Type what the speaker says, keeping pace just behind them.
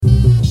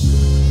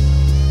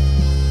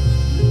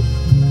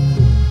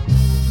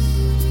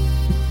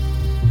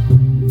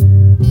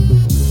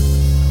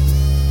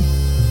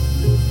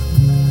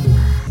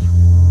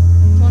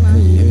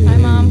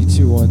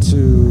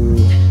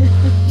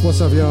What's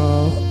up,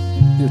 y'all?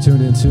 You're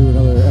tuned into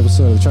another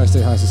episode of the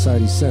Tristate High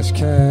Society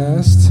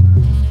Seshcast.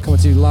 Coming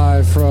to you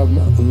live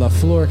from La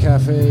Flor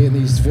Cafe in the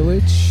East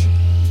Village.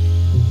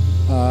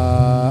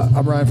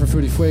 I'm Ryan from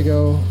Fruity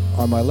Fuego.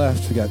 On my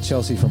left, we got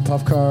Chelsea from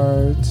Puff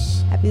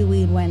Cards. Happy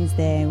Weed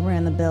Wednesday. We're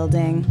in the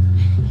building.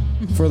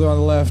 Further on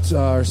the left,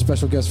 our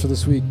special guest for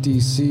this week, Dee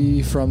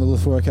Cee from the La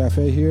Flor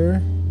Cafe here.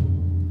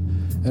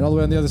 And all the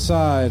way on the other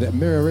side,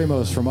 Mira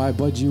Ramos from I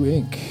Bud You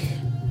Inc.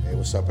 Hey,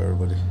 what's up,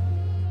 everybody?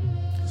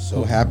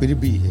 So happy to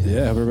be here. Yeah,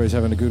 hope everybody's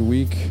having a good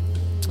week.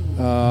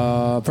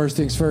 First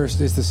things first,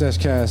 it's the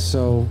Seshcast,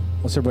 so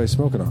what's everybody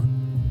smoking on?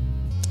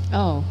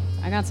 Oh,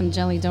 I got some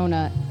jelly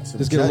donut.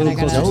 Just get a little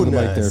closer to the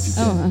mic there if you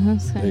can.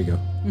 Sorry. There you go.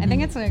 I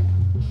think it's like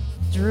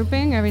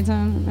drooping every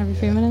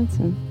few minutes.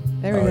 And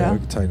There we go. Yeah, we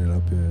can tighten it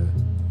up,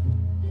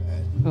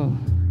 yeah. oh,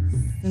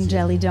 Some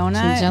jelly donut.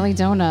 some jelly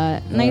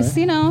donut. Nice, right.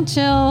 you know,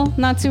 chill,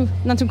 not too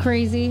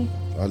crazy.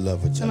 I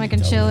love it. So I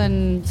can chill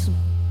and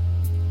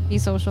be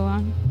social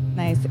on.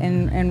 Nice.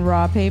 And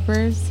raw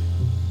papers.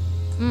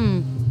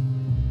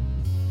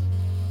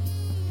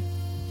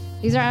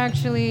 These are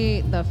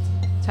actually the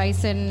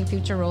Tyson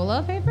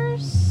Futurola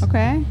papers,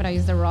 Okay. but I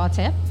use the raw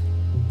tip.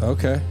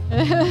 Okay.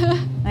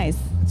 Nice.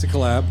 It's a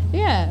collab.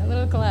 Yeah, a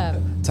little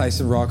collab.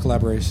 Tyson Raw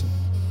collaboration.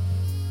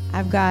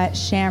 I've got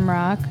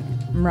Shamrock.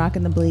 I'm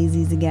rocking the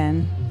Blazies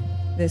again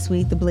this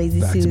week. The Blazy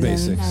Back to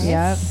Susans. basics.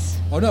 Yep.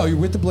 Oh, no, you're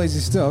with the Blazy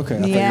still. Okay. I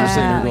thought you were Yeah.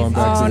 saying you're going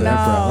back oh, to the no,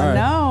 Emperor. All right.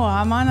 No,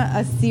 I'm on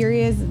a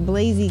serious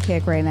Blazy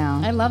kick right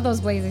now. I love those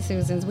Blazy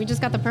Susans. We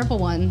just got the purple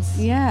ones.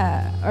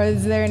 Yeah. Or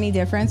is there any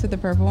difference with the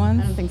purple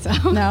ones? I don't think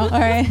so. No? All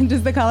right.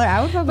 Just the color.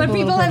 I would fuck with But a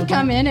little people have purple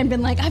come one. in and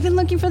been like, I've been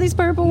looking for these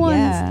purple ones.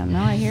 Yeah. No,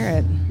 I hear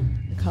it.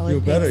 The color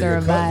You're better. pinks are Your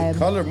a vibe.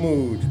 color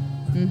mood.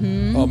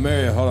 Oh,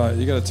 Maria, hold on.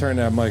 You got to turn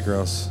that mic or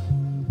else.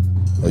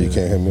 Oh, you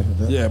can't hear me?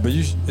 Yeah, but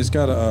it's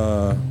got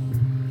a,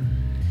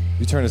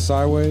 you turn it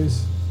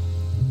sideways,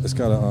 it's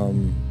got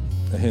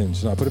a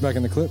hinge. Now put it back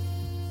in the clip.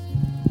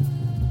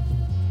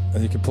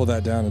 And you can pull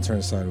that down and turn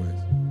it sideways.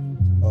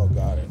 Oh,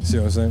 got it. See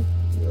what I'm saying?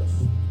 Yes.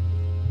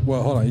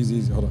 Well, hold on.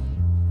 Easy. Hold on.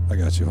 I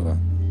got you. Hold on.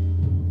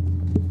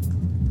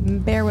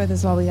 Bear with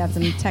us while we got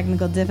some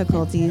technical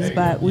difficulties,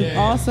 but we've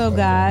also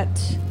got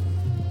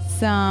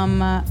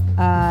some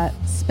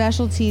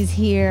specialties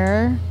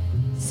here.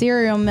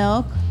 Cereal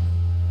milk.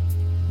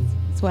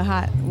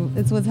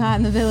 It's what's hot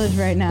in the village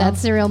right now. That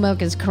cereal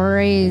milk is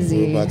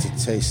crazy. We're about to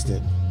taste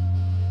it.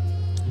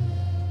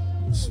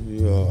 So,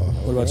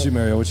 What about you,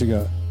 Mario? What you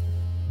got?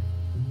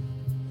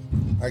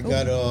 I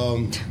got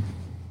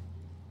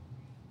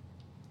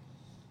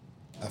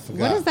I forgot.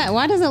 What is that?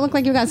 Why does it look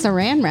like you got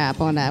saran wrap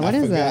on that? What I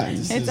is forgot. that?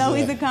 This It's is,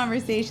 always a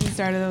conversation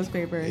starter, those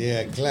papers.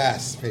 Yeah,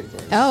 glass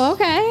papers. Oh,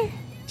 okay.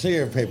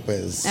 Clear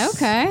papers.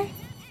 Okay.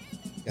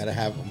 Gotta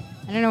have them.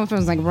 I don't know if it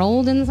was like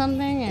rolled in something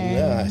or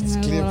Yeah, it's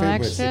a clear little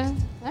paper. extra.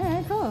 All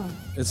right, cool.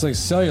 It's like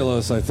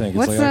cellulose, I think. It's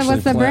What's like the actually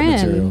what's the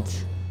plant brand? material.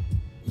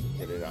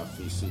 Get it out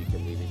for you so you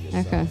can read it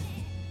yourself. Okay.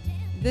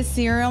 This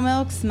cereal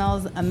milk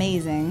smells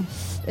amazing.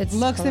 It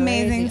Looks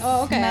amazing.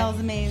 Oh, okay. Smells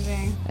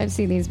amazing. I've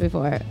seen these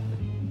before.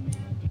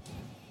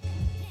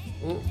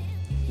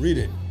 Read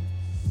it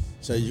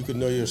so you can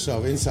know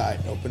yourself inside.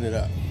 Open it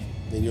up.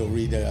 Then you'll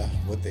read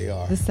what they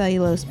are. The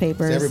cellulose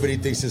papers. So everybody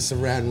thinks it's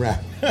saran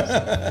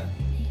wrap.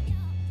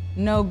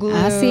 No glue.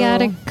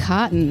 Asiatic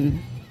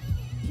cotton.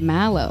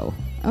 Mallow.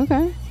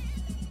 Okay.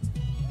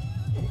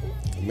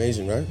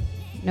 Amazing, right?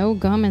 No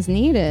gum is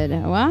needed.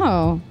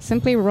 Wow.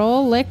 Simply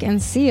roll, lick,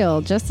 and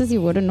seal, just as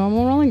you would a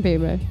normal rolling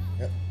paper.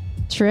 Yep.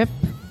 Trip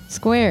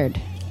squared.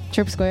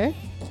 Trip squared?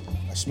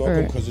 I smoke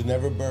them because it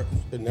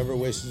never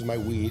wastes my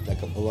weed,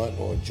 like a blunt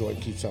or a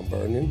joint keeps on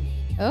burning.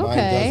 Mine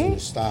Okay. doesn't, it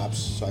stops,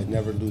 so I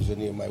never lose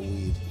any of my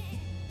weed.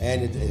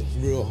 And it's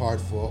real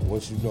hard for,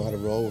 once you know how to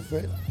roll with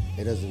it,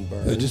 it doesn't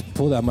burn. Just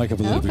pull that mic up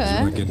a little bit because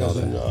Okay. we're It getting all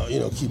that.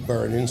 doesn't, keep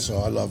burning, so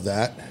I love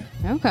that.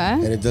 Okay.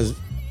 And it does,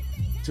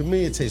 to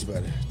me, it tastes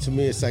better. To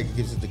me, it's like it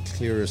gives it the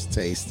clearest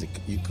taste that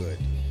you could.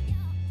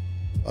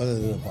 Other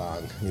than a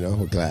bong,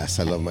 with glass.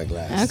 I love my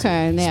glass.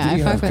 Okay. Yeah,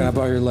 Speaking I of, fuck can I with.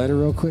 borrow your lighter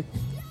real quick?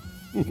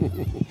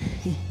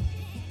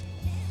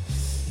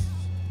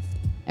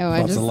 Oh,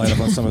 About to light up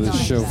on some of this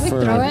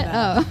chauffeur. Throw it.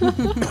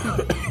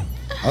 Oh.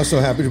 I'm so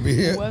happy to be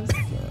here. Whoops.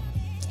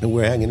 And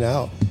we're hanging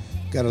out.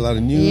 Got a lot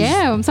of news.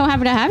 Yeah, I'm so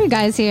happy to have you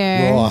guys here.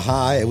 We're all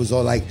high. It was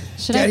all like,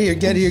 Should get I- here,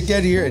 get here,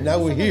 get here. And now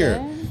we're here.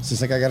 there? So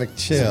it's like I got to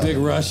chill. Big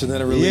rush and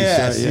then a release.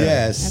 Yes, shot, yeah.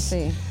 yes. Let's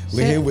see.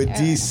 We're here Should- with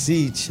Dee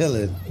Cee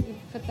chilling.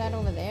 Put that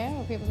over there.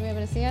 Will people be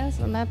able to see us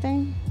on that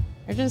thing?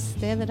 Or just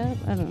stand it up?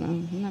 I don't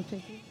know. I'm not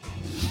picky.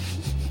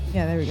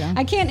 Yeah, there we go.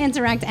 I can't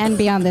interact and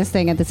be on this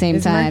thing at the same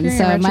Is time, Mercury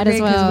so in might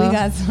as retrograde? 'Cause well we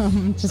got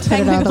some just put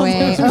it all the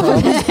way technical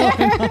over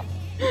there.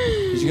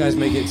 Did you guys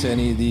make it to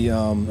any of the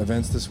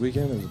events this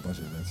weekend? There was a bunch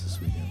of events this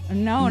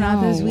weekend. No,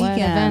 not this No, what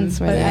weekend. events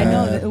were But I there?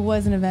 know that it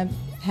was an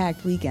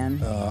event-packed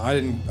weekend.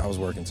 I was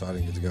working, so I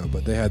didn't get to go.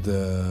 But they had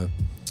it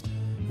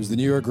was the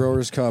New York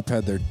Growers Cup.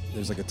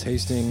 There's like a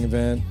tasting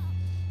event.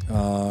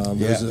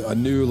 There's a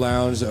new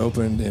lounge that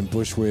opened in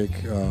Bushwick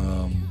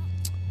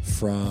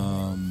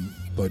from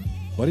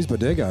Buddy's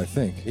Bodega, I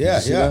think. Yeah, Did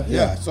you see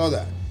that? I saw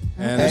that.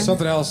 And there's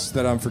something else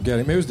that I'm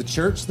forgetting. Maybe it was the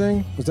church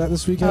thing. Was that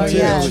this weekend? Oh,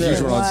 yeah. It was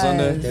usually on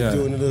Sunday. They're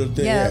doing a little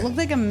thing. Yeah, it looked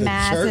like a The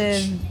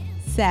massive church.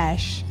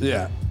 sesh.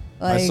 Yeah.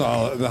 I Like-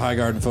 saw the High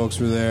Garden folks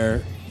were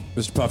there.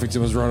 Mr.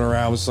 Puffington was running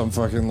around with some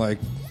fucking like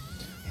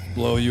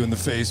blow you in the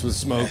face with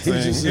smoke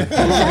thing.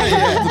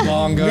 The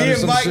bong gun. Me or and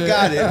some Mike shit.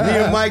 got it. Me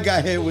and Mike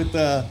got hit with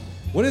the.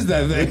 What is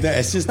that thing?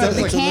 It's just it's like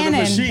a little cannon.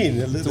 machine.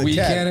 The weed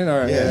cannon? All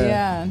right.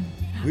 Yeah.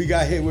 We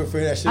got hit with it.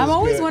 That shit I'm was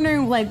always good.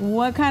 wondering, like,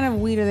 what kind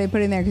of weed are they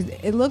putting there? Because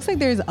it looks like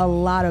there's a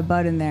lot of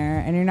bud in there,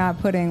 and you're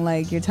not putting,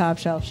 like, your top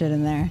shelf shit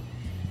in there.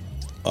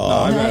 No,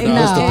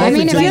 I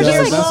mean, if you're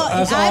just like,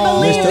 that's I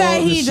all. believe Mr.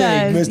 that he Shake,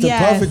 does, Mr.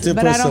 yes, Puffington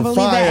but put I don't some believe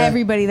fire. that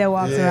everybody that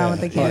walks Yeah. around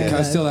with the All right, can can I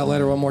does. steal that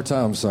later one more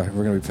time? I'm sorry.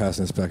 We're going to be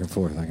passing this back and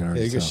forth. I can already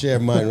Yeah, you can tell. share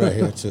mine right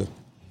here too.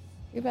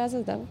 You pass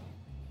it though.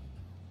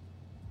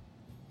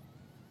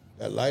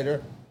 That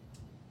lighter.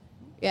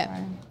 Yeah.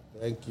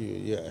 Thank you.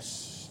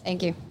 Yes.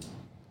 Thank you.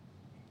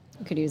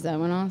 I could use that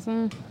one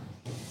also.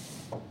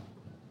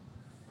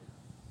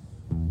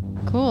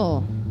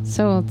 Cool.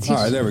 So, All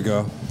right, there we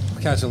go.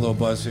 Catch a little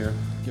buzz here.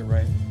 Get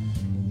right.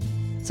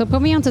 so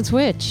put me onto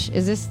Twitch.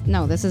 Is this?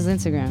 No, this is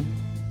Instagram.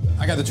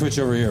 I got the Twitch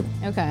over here.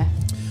 Okay.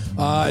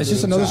 It's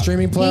just another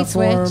streaming Hey,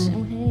 platform.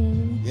 Twitch.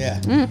 Yeah.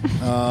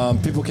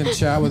 People can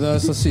chat with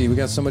us. Let's see. We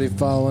got somebody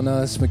following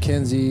us,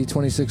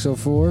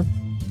 Mackenzie2604.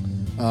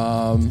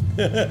 Oh, Chat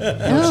yet,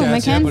 but if you want to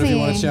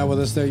Mackenzie. chat with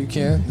us there, you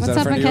can. Is What's that a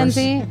up, friend of yours?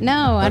 Mackenzie?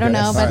 No, I don't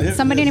know, that's but fine.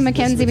 somebody named It's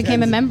Mackenzie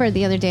became a Mackenzie. member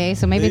the other day,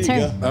 so maybe it's There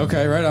you her. go.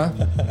 Okay, right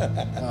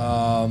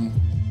on.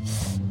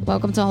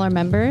 Welcome to all our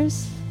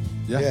members.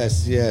 Yeah.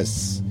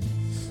 Yes.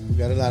 We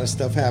got a lot of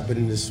stuff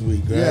happening this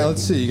week, right? Yeah,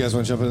 let's see. You guys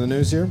want to jump into the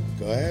news here?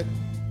 Go ahead.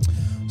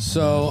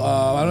 So,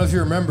 I don't know if you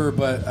remember,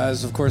 but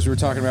as of course we were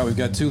talking about, we've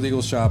got 2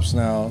 legal shops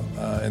now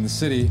in the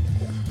city,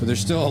 but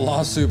there's still a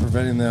lawsuit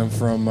preventing them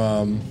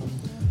from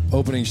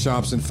opening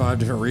shops in 5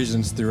 different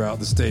regions throughout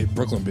the state,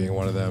 Brooklyn being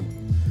one of them.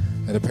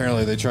 And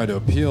apparently they tried to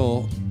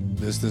appeal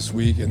this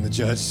week, and the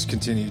judge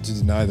continued to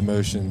deny the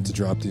motion to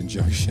drop the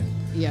injunction.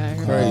 Yeah, I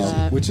heard Crazy. about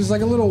that. Which is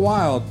like a little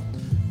wild.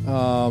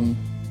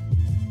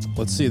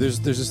 Let's see. There's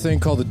this thing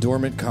called the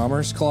Dormant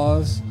Commerce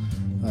Clause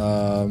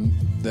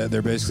that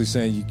they're basically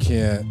saying you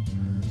can't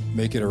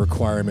make it a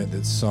requirement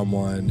that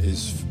someone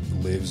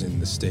lives in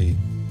the state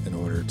in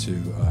order to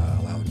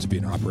allow them to be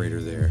an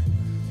operator there.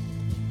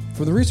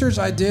 For the research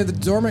I did, the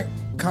Dormant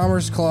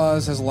Commerce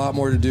Clause has a lot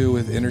more to do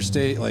with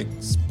interstate, like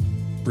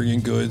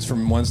bringing goods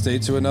from one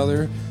state to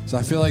another. So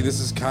I feel like this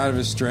is kind of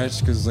a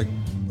stretch because like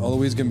all the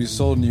weed's going to be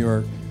sold in New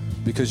York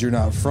because you're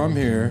not from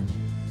here.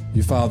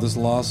 You filed this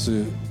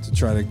lawsuit to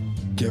try to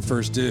get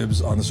first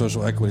dibs on the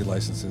social equity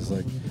licenses.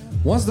 Like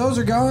once those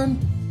are gone,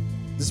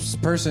 this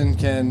person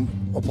can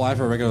apply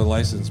for a regular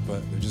license,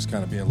 but they're just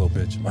kind of being a little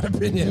bitch, in my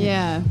opinion.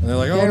 Yeah. And they're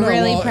like, oh They're no,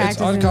 really well, it's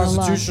practicing the law.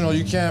 unconstitutional.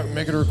 You can't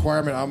make it a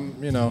requirement.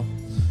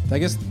 I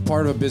guess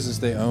part of a business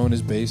they own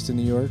is based in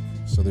New York,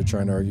 so they're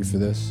trying to argue for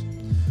this.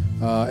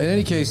 In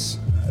any case,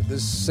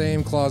 this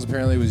same clause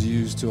apparently was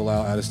used to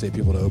allow out-of-state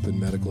people to open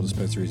medical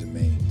dispensaries in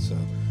Maine. So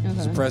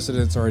there's a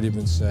precedent's already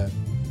been set.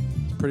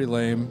 It's pretty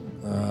lame.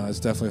 It's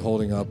definitely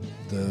holding up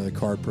the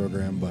card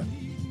program, but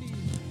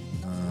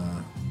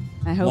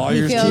I hope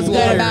Lawyers he feels keep good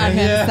lawyering, about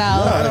yeah.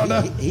 himself. I don't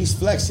know. He's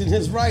flexing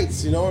his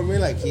rights. You know what I mean?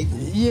 Like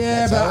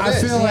yeah, that's but how it I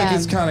is. feel like Yeah.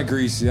 it's kind of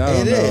greasy. I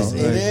don't It know. is.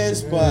 Like, It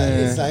is. But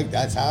it's like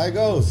that's how it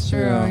goes. True,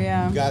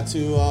 yeah. You got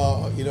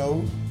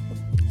to,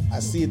 I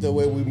see it the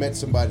way we met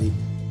somebody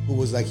who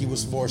was like he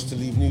was forced to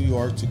leave New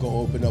York to go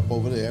open up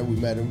over there. We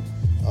met him.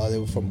 They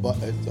were from a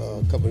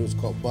company was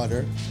called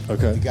Butter.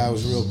 Okay. The guy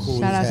was real cool.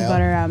 Shout as out to hell.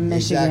 Butter out in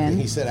Michigan.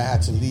 Exactly. He said I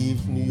had to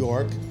leave New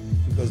York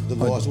because the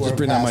laws just weren't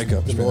bring that passed. mic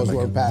up. The Just bring laws that mic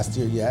weren't up. passed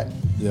here yet.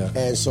 Yeah.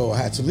 And so I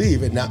had to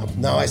leave. And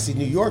now I see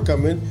New York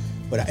coming.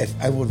 But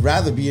I would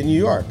rather be in New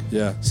York.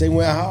 Yeah. Same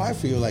way how I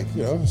feel like,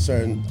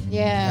 certain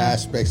Yeah.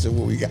 aspects of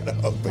what we got to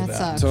open That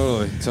up. sucks.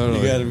 Totally.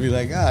 You got to be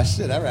like,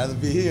 shit, I'd rather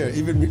be here.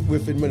 Even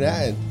within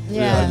Manhattan.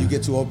 Yeah. You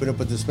get to open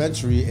up a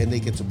dispensary and they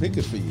get to pick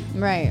it for you.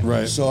 Right.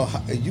 Right. So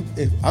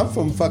if I'm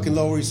from fucking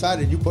Lower East Side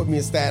and you put me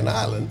in Staten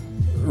Island,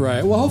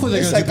 Right. Well, hopefully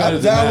they're it's going to like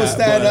do better I'm down than with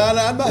that, Staten but- Island.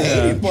 I'm not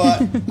hating,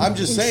 but I'm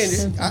just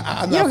saying,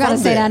 I'm You not don't gotta from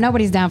say there. that.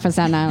 Nobody's down for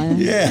Staten Island.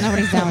 Yeah.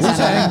 Nobody's down for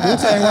Staten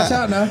Island. Wu-Tang, watch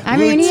out now. I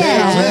mean, Wu-Tang,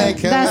 yeah, man,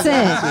 come that's on.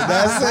 it.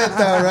 That's it,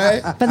 though,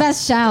 right? But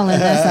that's Shaolin.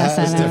 That's not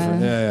Staten Different.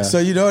 Island. Yeah. So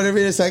you know what I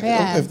mean? It's like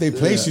Yeah. if they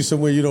place you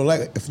somewhere you don't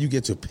like, if you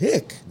get to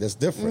pick, that's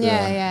different.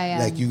 Yeah.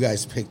 Like you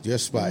guys picked your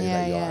spot. You're Yeah,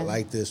 like, yo, yeah. I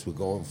like this. We're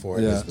going for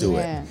it. Yeah. Let's do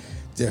Yeah. it.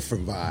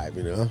 Different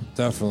vibe,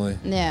 Definitely.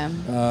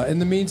 Yeah. In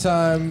the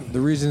meantime,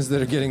 the regions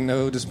that are getting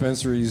no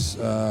dispensaries,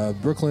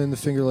 Brooklyn, the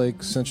Finger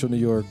Lakes, Central New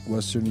York,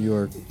 Western New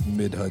York,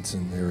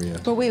 Mid-Hudson area.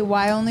 But wait,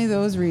 why only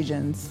those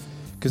regions?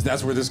 Because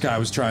that's where this guy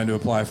was trying to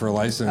apply for a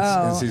license.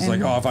 Oh, and so he's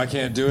and- like, if I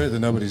can't do it,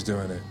 then nobody's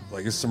doing it.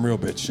 Like, it's some real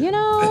bitch shit. You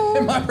know,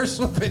 In my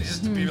personal opinion,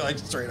 just to be like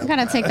straight up.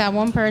 gotta take that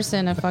one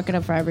person and fuck it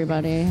up for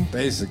everybody.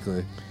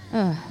 Basically.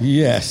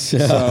 Yes. So,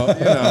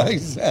 you know.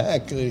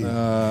 Exactly.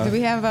 Do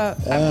we have a?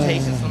 I'm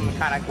tasting some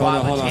kind of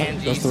guava hold on.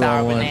 tangy, That's the sour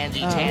wrong one. bananji,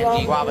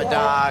 tangy, guava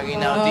dog, you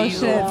know. Oh do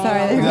shit! you?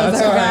 Sorry, there That's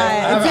goes our all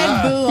right. guy. It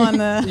said boo on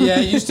the. Yeah,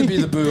 it used to be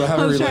the boo. I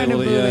haven't I was trying to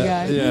relabeled it boo the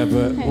yet. guy. Yeah,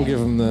 but we'll give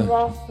him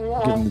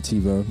the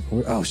T-bone.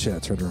 Oh shit! I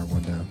turned the wrong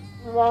one down.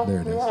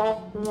 There it is.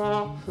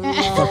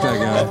 Fuck that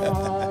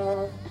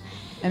guy.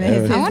 And then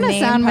his I want a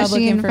name, sound public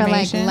machine for like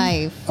information.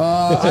 life.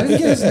 I didn't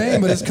get his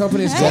name, but his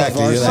company's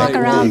Exactly. called Like, Walk Varsity.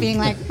 around being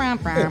like, "Brum,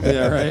 brum."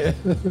 Yeah, right.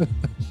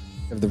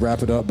 Have the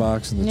wrap it up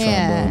box and the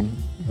Yeah. trombone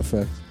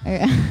effect.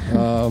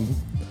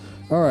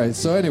 All right.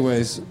 So,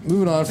 anyways,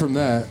 moving on from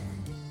that.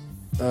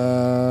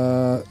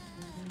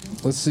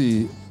 Let's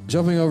see.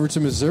 Jumping over to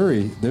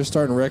Missouri, they're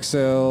starting rec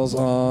sales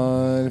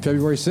on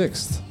February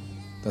 6th.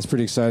 That's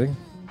pretty exciting.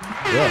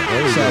 Yeah,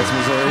 there we Shout out to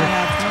Missouri.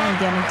 Yeah, come on,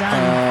 get it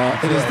done.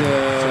 It is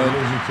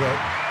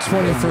the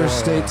 21st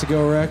state to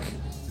go rec.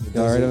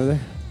 All right over there?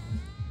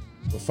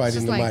 We're fighting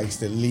Just the like- mics.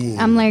 They're lean.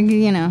 I'm like,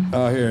 you know.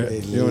 Oh, here.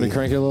 You want me to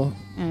crank it a little?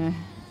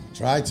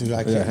 Try to.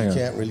 I hang on.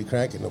 can't really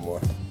crank it no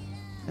more.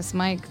 This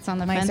mic, it's on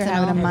the Mics fence. are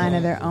having a mind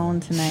of their own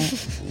tonight.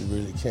 You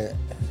really can't.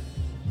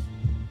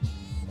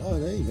 Oh,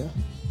 there you go.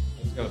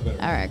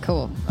 All right,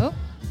 cool. Oh,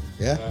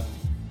 Yeah.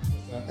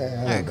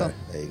 all right, cool.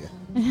 There you go.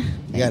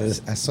 You got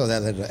to. I saw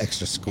that little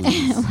extra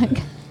squeeze.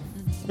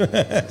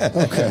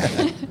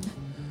 Okay.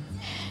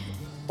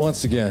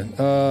 Once again,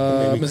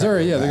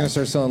 Missouri, yeah, they're going to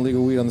start selling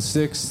legal weed on the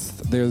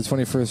 6th. They're the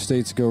 21st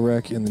state to go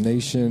rec in the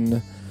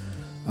nation.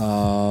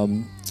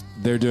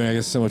 They're doing, I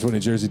guess, similar to what New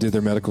Jersey did.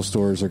 Their medical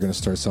stores are going to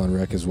start selling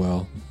rec as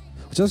well.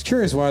 Which I was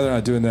curious why they're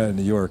not doing that in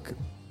New York.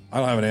 I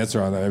don't have an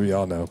answer on that. Maybe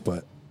y'all know,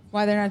 but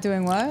Why they're not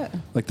doing what?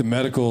 like the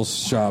medical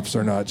shops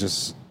are not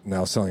just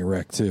now selling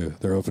rec too.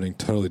 They're opening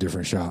totally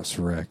different shops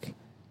for rec.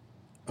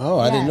 Oh,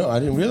 I didn't know. I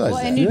didn't realize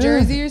Well, that. in New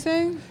Jersey, you're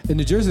saying? In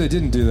New Jersey, they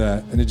didn't do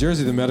that. In New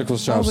Jersey, the medical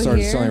shops Over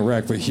started here? selling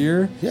rec, but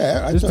here,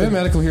 Yeah, I there's thought- been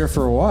medical here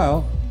for a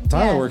while.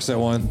 Tyler Yeah. works at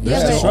one. Yeah,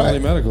 They're still but- only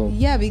medical.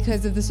 Yeah,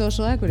 because of the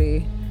social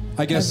equity.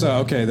 I guess so.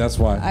 Okay, that's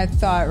why. I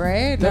thought,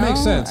 right? That No? makes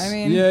sense. I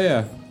mean,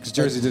 yeah. Because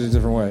Jersey did it a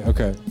different way.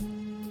 Okay.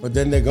 But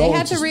then they're they going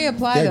had to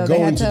reapply though. They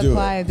had to do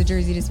apply. it. The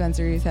Jersey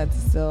dispensaries had to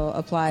still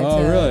apply. Oh,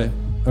 to really?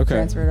 Okay.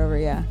 Transfer it over.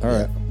 Yeah. All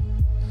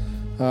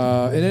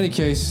right. In any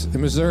case,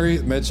 in Missouri,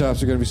 med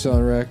shops are going to be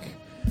selling rec.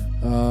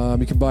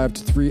 You can buy up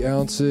to 3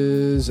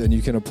 ounces, and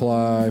you can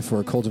apply for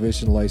a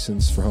cultivation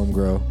license for home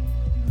grow,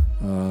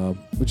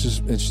 which is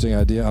an interesting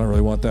idea. I don't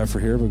really want that for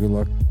here, but good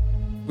luck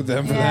with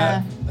them for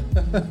Yeah.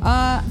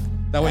 that.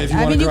 That way, if you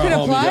I want mean, to you grow could at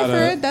home, apply you gotta.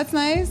 for it. That's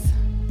nice.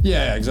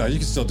 Yeah, exactly. You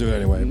can still do it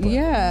anyway. But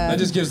Yeah. That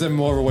just gives them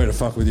more of a way to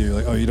fuck with you.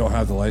 Like, oh, you don't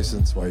have the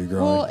license while you're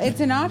growing. Well, it's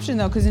an option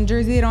though, because in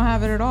Jersey they don't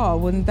have it at all.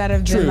 Wouldn't that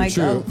have True, been like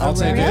true. a I'll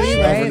take it. remedy,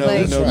 Over right? no-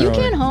 Like, no You growing.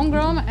 can't home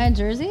grow 'em at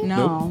Jersey?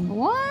 no.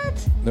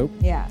 What? Nope.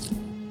 Yeah.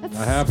 Not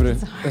happening.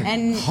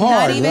 And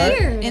Hard, not even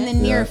right? in the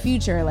near Yeah.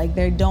 future. Like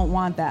they don't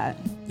want that.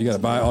 You got to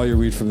buy all your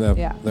weed from them.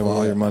 Yeah. They want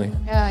all your money.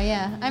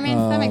 Yeah. I mean,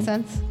 that makes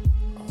sense.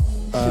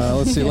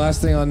 Let's see.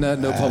 Last thing on that,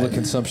 no public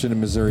consumption in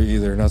Missouri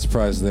either. Not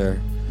surprised there.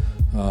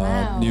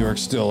 Wow. New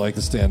York's still like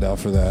the standout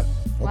for that.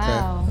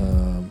 Wow.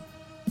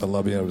 I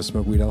love being able to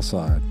smoke weed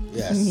outside.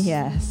 Yes.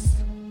 Yes.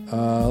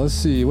 Let's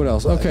see. What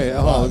else? Okay,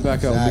 hold on. Let me back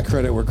up. Let me Exactly.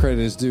 credit where credit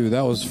is due.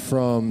 That was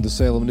from the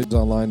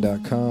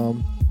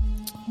SalemNewsOnline.com.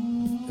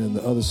 And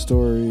the other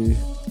story,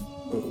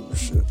 oh,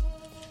 shit.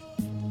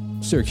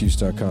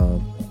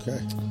 Syracuse.com. Okay.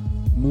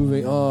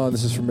 Moving on,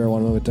 this is from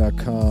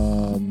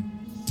MarijuanaMoment.com.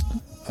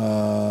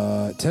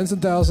 Tens of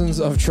thousands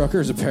of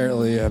truckers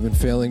apparently have been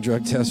failing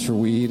drug tests for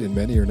weed, and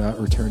many are not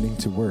returning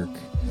to work.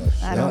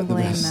 I Not don't the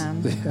blame best.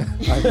 them. To me,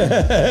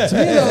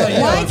 though,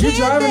 like, Why if you're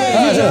can't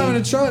driving, they?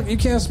 a truck, you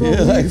can't smoke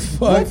Yeah, weed. like fuck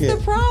What's it.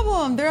 the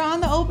problem? They're on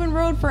the open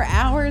road for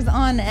hours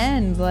on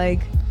end.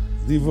 Like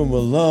Leave them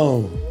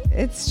alone.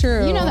 it's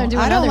true. You know they're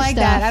doing I don't other like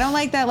stuff. that. I don't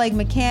like that. Like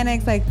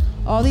mechanics, like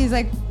all these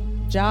like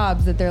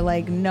jobs that they're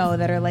like no,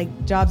 that are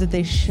like jobs that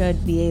they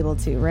should be able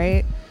to,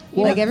 right?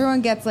 Like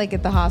everyone gets like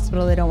at the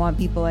hospital, they don't want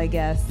people, I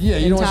guess. Yeah,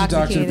 you don't want your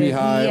doctor to be intoxicated.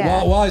 high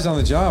Yeah. while he's on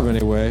the job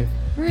anyway.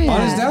 Right.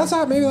 On his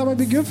downside, maybe that might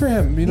be good for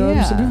him. You know,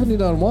 Yeah. some people need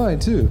to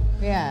unwind too.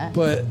 Yeah.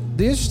 But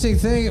the interesting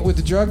thing with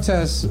the drug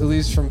tests, at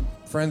least from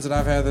friends that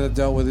I've had that have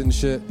dealt with it and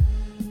shit,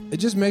 it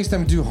just makes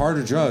them do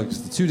harder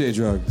drugs, the 2-day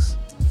drugs.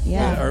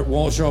 Yeah. Or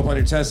won't show up on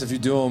your test if you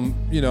do them,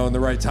 you know, in the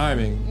right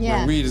timing. Yeah.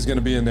 Where weed is going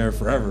to be in there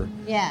forever.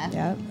 Yeah.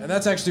 Yep. And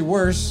that's actually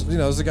worse. You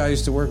know, as a guy I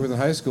used to work with in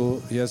high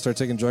school, he had to start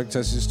taking drug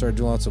tests. He started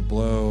doing lots of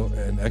blow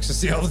and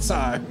ecstasy all the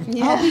time.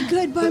 I'll be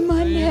good by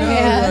Monday. You know,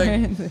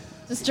 Yeah. like,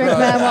 Just drink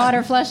that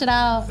water, flush it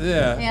out.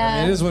 yeah, Yeah.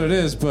 I mean, it is what it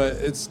is, but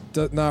it's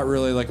not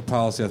really like a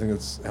policy I think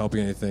that's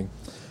helping anything.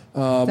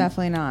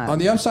 Definitely not. On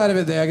the upside of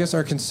it, they, I guess,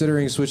 are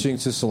considering switching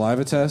to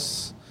saliva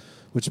tests,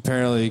 which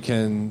apparently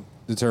can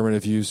determine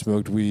if you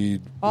smoked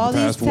weed all in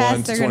the these past 1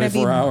 tests to are going to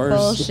be 24 hours.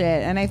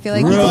 bullshit, and I feel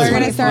like Really? people are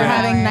going to start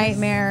 24 having hours.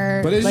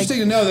 nightmare. But it's like,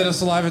 interesting to know that a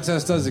saliva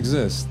test does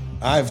exist.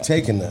 I've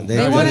taken them. They've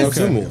They done wanna- it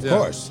to me, of Yeah.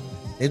 course.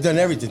 They've done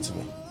everything to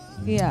me.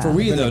 yeah. For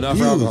weed, though, not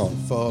for alcohol.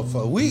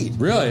 For weed.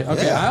 Really?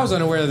 Okay, Yeah. I was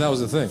unaware that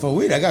was a thing. For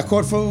weed. I got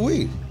caught for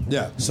weed.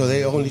 Yeah. So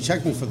they only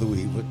checked me for the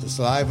weed. With the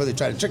saliva, they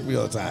try to trick me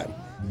all the time.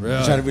 Really?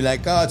 They try to be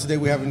like, oh, today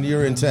we're having a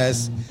urine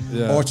test.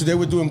 Yeah. Or today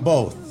we're doing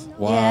both.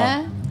 Wow.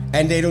 Yeah.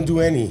 And they don't do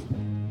any.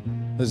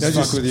 They They'll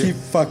just fuck with keep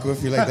you. fucking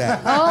with you like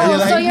that. Oh,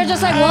 And so you're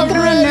just like walking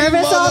 "I'm around ready,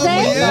 nervous all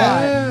day?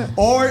 Yeah.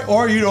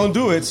 Or you don't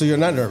do it, so you're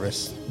not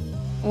nervous.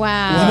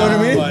 Wow. You know what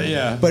I mean? But,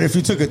 yeah. But if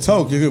you took a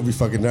toke, you're gonna be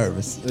fucking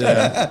nervous.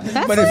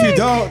 Yeah. But if you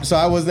don't, so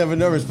I was never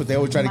nervous, but they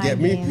would try to get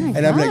me, Oh my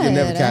and I'm like, you'll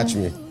never God. catch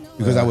me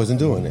because I wasn't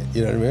doing it.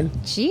 You know what I mean?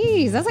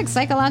 Jeez, that's like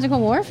psychological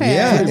warfare.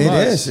 Yeah, Pretty it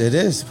much. is. It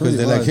is because Pretty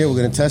they're like, much. hey, we're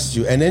gonna test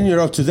you, and then you're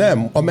up to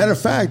them. A matter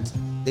of fact,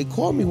 they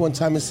called me one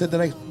time and said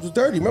that I was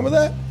dirty. Remember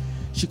that?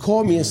 She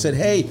called me and said,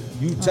 hey,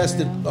 you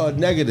tested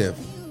negative.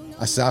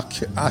 I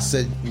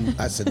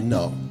said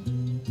no.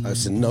 I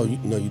said no,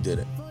 you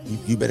didn't.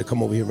 You better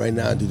come over here right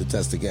now and do the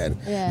test again.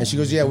 Yeah. And she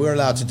goes, yeah, we're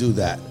allowed to do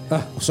that.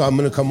 So I'm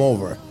gonna come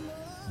over.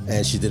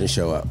 And she didn't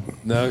show up.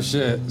 No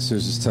shit. She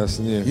was just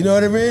testing you. You know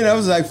what I mean? I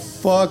was like,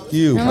 fuck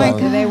you. Oh my But-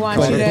 God. They want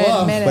you to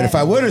bluff. admit it. But if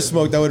I would have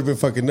smoked, I would have been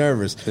fucking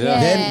nervous.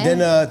 Yeah.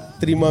 Then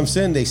 3 months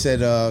in, they said,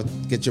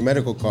 get your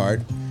medical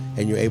card,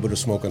 and you're able to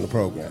smoke on the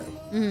program.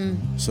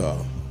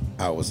 So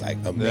I was like,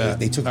 amazed. Yeah.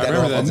 They took I that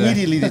remember off. that day.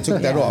 Immediately, they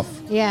took that off.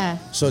 Yeah.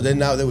 So then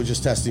now they were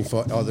just testing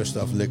for other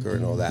stuff, liquor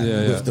and all that.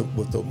 Yeah,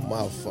 With the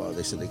mouth,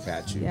 they said they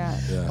catch you. Yeah.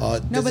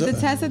 there's No, but the a-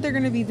 test that they're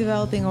going to be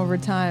developing over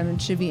time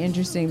it should be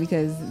interesting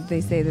because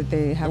they say that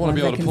they have wanna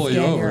ones be able that to can pull you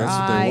scan over. your That's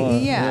what they eye.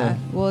 want. Yeah. Yeah.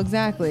 Well,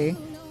 exactly.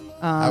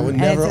 I would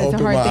and never it's a open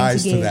hard my thing to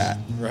eyes to gauge. that.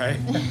 Right?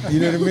 You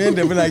know what I mean?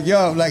 They'll be like,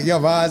 yo, I'm like, yo,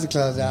 my eyes are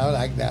closed. I'm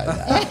like, no.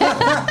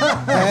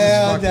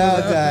 Hell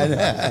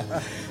no.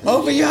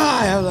 Open your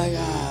eye. I'm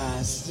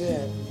like,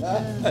 shit.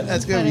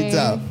 That's going to be Funny.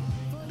 tough.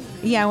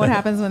 Yeah, what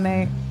happens when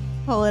they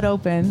pull it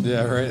open?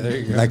 Yeah, right. There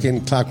you go. Like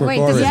in Clockwork Wait,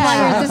 Orange.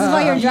 this is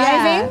why you're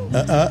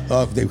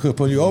driving? They could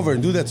pull you over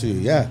and do that to you,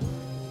 yeah.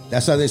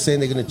 That's how they're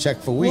saying they're going to check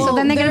for weed. So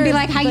then they're gonna be They're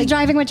like, "How you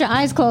driving with your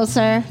eyes closed,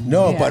 sir?"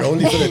 No, Yeah. but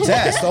only for the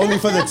test. Only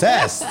for the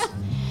test.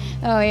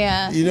 Oh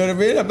yeah. You know what I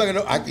mean? I'm not going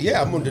to,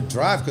 I'm going to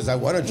drive because I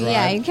want to drive.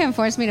 Yeah, you can't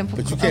force me to.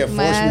 But you can't open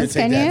my force me to eyes,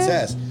 take can that you?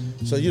 test.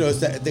 So,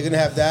 they're going to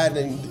have that,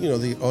 and,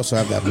 they also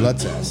have that blood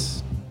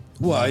test.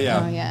 Well,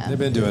 yeah. Oh, yeah. They've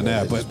been doing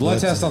that. But blood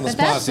test on the But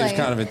spot that's seems like-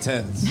 kind of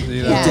intense.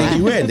 You know?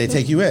 Yeah. They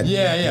take you in.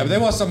 Yeah, but they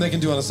want something they can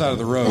do on the side of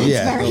the road.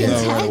 Yeah. They'll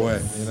know right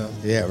away,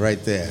 Yeah,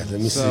 right there. Let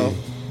me So, see.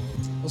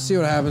 we'll see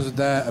what happens with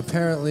that.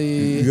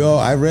 Apparently, Yo,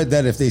 I read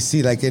that if they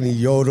see like any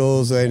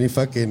yodels or any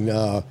fucking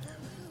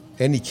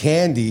any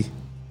candy,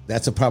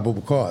 that's a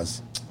probable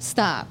cause.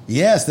 Stop.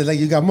 Yes, they're like,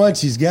 you got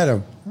munchies, get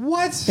them.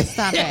 what?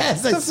 Stop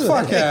Yes, it. I the swear.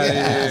 fuck out of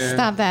here.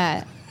 Stop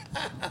that.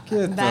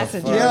 Get That's the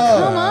a fuck joke. Yo,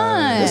 out. Come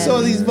on. What's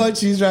all these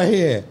munchies right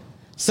here?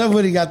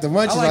 Somebody got the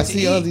munchies. I like to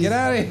see all eat. these. Get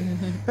out of here.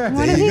 What There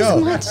are you these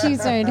go.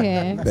 munchies right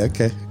here?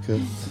 Okay,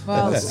 good.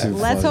 Well, That's too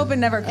let's funny. hope it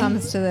never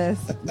comes to this.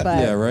 But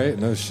Yeah, right?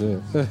 No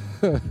shit.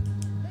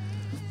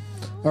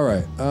 All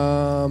right.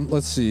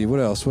 Let's see. What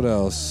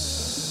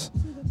else?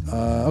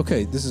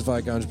 Okay, this is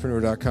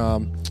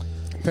VikeEntrepreneur.com.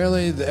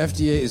 Apparently, the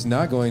FDA is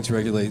not going to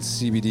regulate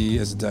CBD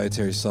as a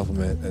dietary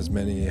supplement, as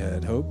many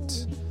had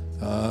hoped.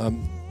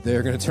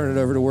 They're going to turn it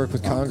over to work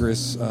with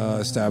Congress,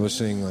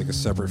 establishing like a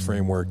separate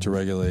framework to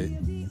regulate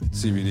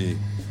CBD,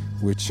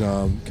 which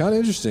kind of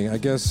interesting. I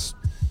guess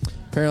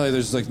apparently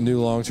there's like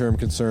new long-term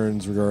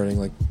concerns regarding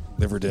like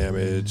liver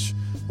damage,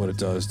 what it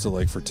does to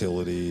like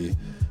fertility,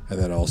 and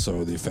then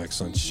also the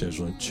effects on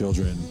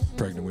children,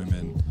 pregnant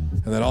women,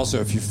 and then also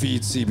if you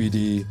feed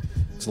CBD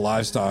to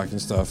livestock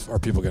and stuff, are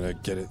people going to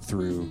get it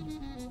through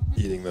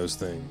eating those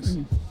things?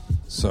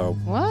 So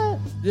What?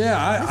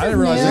 yeah, I didn't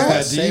realize it was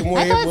that Same deep.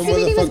 way I thought when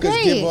CBD was motherfuckers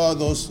great. give all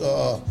those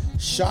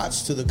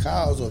shots to the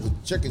cows or the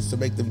chickens to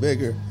make them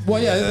bigger.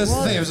 Well, yeah, that's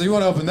the thing. So you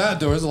want to open that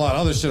door? There's a lot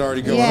of other shit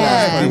already going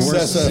Yeah. on. It's So, probably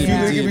worse if than you're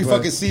gonna CBD, give me but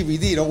fucking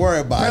CBD, don't worry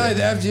about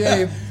apparently it.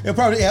 the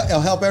FDA,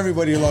 It'll help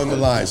everybody along the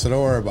line, so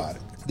don't worry about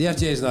it. the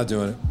FDA is not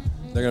doing it.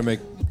 They're going to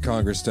make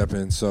Congress step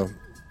in. So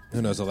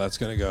who knows how that's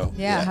going to go?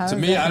 Yeah, how To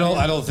is me, that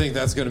I don't think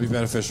that's going to be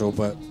beneficial,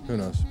 but who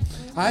knows?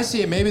 I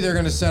see it. Maybe they're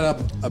going to set up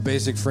a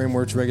basic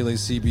framework to regulate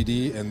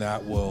CBD, and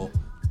that will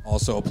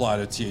also apply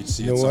to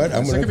THC. You know what?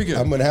 That could be good.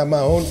 I'm gonna have my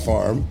own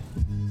farm,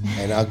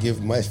 and I'll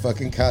give my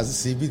fucking cows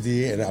a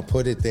CBD, and I'll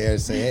put it there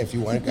and say, hey, if you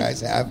want guys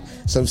to have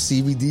some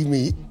CBD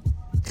meat,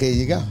 here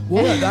you go.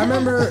 Well, I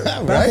remember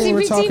back Right? when we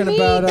were CBD talking meat.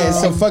 about And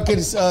some fucking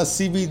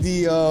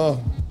CBD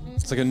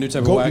it's like a new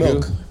type of goat wagyu.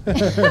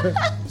 milk,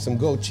 some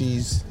goat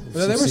cheese.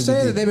 Well, they some were saying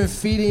CBD. that they've been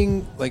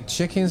feeding like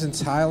chickens in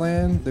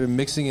Thailand. They've been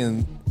mixing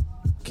in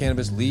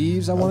cannabis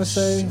leaves. I want to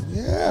say,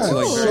 Yeah, so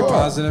like very sure.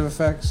 positive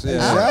effects. Yeah.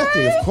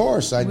 Exactly, of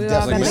course. I We all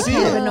definitely got see the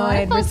it. cannabinoid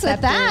I fucks with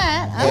receptor.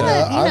 that. I Yeah, would,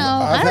 I've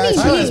I had don't eat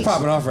Thailand's meat.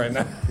 popping off right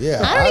now.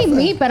 Yeah, I don't eat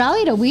meat, but I'll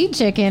eat a weed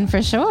chicken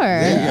for sure.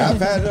 Yeah, I've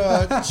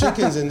had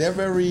chickens, and they're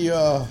very,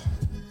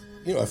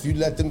 if you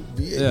let them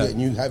be, Yeah.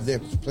 and you have their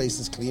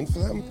places clean for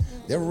them,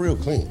 they're real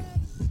clean.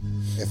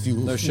 If you,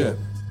 No shit.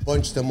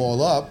 bunch them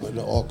all up and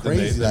all Then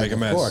crazy, they like, make a of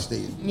mess. course,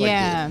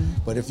 Yeah.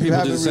 but if you People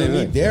have do it the same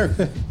really, thing.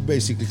 they're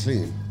basically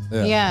clean.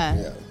 Yeah.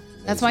 Yeah.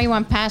 That's why you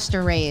want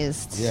pasture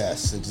raised.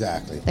 Yes,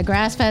 exactly. The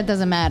grass fed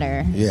doesn't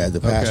matter. Yeah, the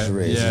pasture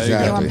raised. Yeah,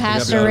 exactly. You want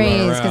pasture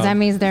raised because that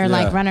means they're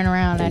like running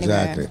around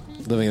Exactly.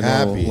 anywhere. Living a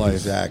normal Happy. life.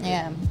 Exactly.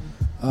 Yeah.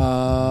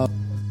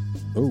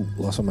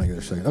 Lost my mic there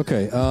a second.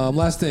 Okay,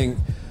 last thing.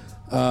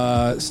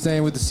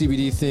 Staying with the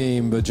CBD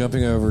theme, but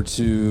jumping over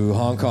to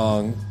Hong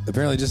Kong.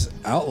 Apparently, just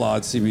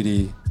outlawed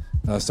CBD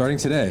starting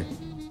today.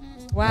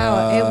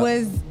 Wow, it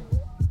was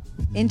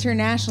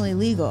internationally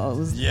legal.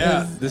 This is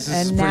a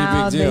pretty and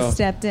now big deal. they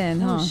stepped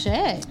in. Huh? Oh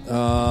shit!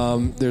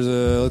 There's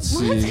a let's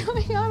see. What's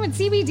going on with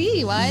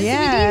CBD? Why is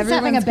Yeah, CBD is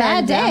having a everyone's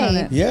bad cracking down on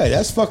day? it. Yeah,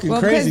 that's fucking Well,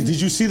 crazy. 'cause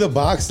Did you see the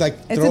box? Like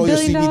It's throw a your $1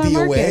 billion CBD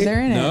market. away.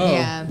 They're in it. No.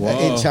 Yeah.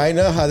 Whoa. In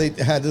China, how they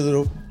had the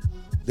little.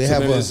 They So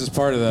have maybe a. this is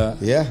part of that.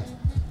 Yeah.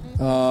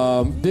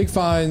 Big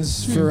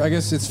fines for I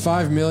guess it's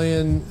 $5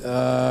 million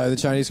in the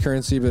Chinese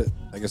currency, but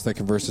I guess that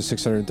converts to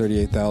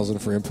 $638,000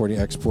 for importing,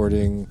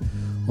 exporting,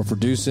 or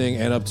producing,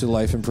 and up to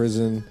life in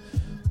prison.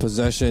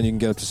 Possession, you can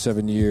get up to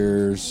 7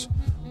 years,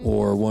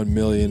 or $1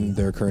 million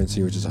their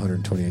currency, which is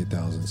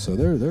 $128,000. So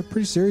they're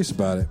pretty serious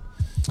about it.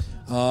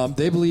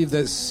 They believe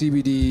that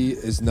CBD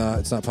is not.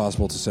 It's not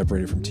possible to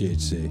separate it from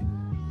THC.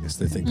 I guess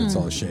they think that's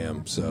all a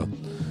sham. So.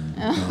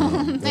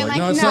 They're Like,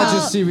 no, it's not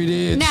just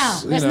CBD.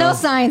 It's, there's no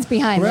science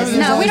behind this.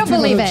 No, we don't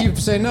believe it. Keep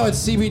saying no,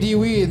 it's CBD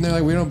weed, and they're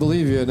like, we don't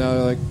believe you. Now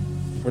they're like,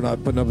 we're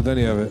not putting up with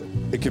any of it.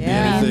 It could be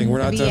anything. We're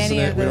not Could be testing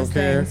any it. of We those don't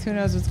care. things. Who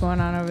knows what's going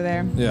on over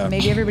there? Yeah.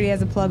 Maybe everybody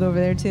has a plug over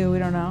there too. We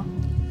don't know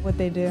what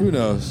they do. Who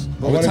knows?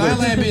 But wanna with go-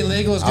 Thailand being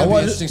legal, it's I going to be an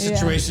wanna- interesting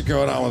situation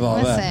going on with all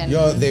that. Listen,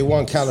 Yo, they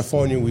want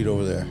California weed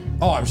over there.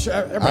 Oh, I'm sure.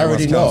 everybody I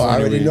already wants know. I California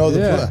already weed. know the.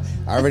 Yeah.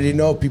 I already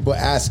know people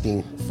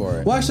asking for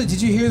it. Well, actually,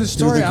 did you hear the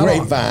story? the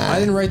grapevine. I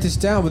didn't write this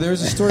down, but there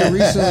was a story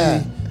recently.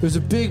 There was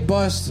a big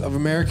bust of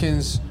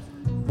Americans.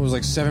 It was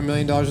like $7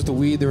 million worth of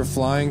weed. They were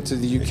flying to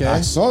the UK.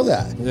 I saw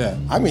that. Yeah.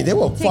 I mean, they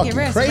were fucking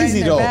risks right in crazy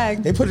their though.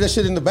 bag. They put that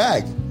shit in the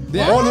bag.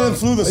 Yeah. All of them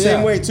flew the same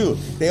Yeah. way too.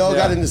 They all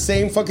got Yeah. in the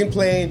same fucking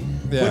plane.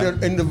 Yeah. Put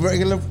it in the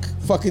regular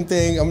fucking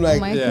thing. I'm like, oh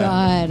my Yeah.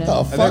 god. the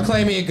And they're fuck?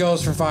 claiming it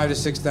goes for $5,000 to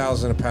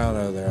 $6,000 a pound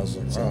out of there. I was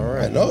like, all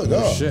right, No.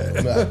 shit.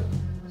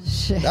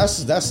 Shit.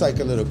 That's like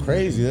a little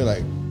crazy. They're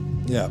like,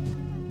 Yeah,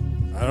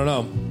 I don't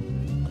know.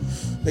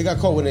 they got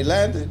caught when they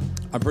landed.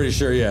 I'm pretty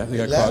sure. Yeah, they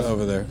got left? caught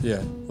over there. Yeah,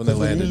 when they 'Cause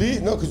when you landed.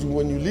 leave, no, because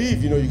when you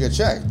leave, you get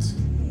checked.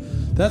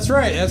 That's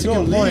right. That's a You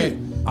good don't point. leave.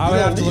 I You would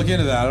don't have to look leave.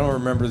 into that. I don't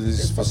remember these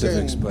It's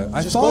specifics, fucking- but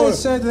I just thought go it to-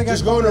 said they got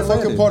just caught go to when they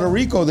fucking landed. Puerto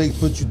Rico. They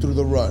put you through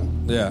the run.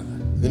 Yeah,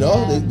 You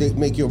know, Yeah. they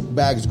make your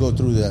bags go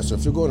through there. So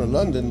if you're going to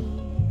London,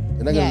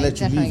 they're not Yeah, gonna let you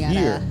definitely leave gotta-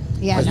 here.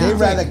 yeah, Because no. they'd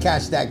rather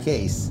catch that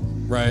case.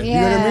 right. You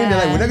know what I mean? They're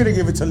like, Yeah. we're not gonna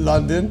give it to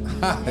London.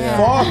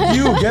 Fuck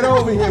you, get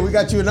over here. We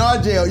got you in our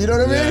jail. You know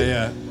what I mean?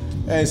 Yeah,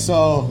 And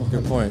so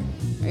Good point.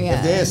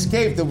 if they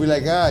escape, they'll be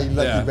like, you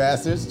lucky Yeah.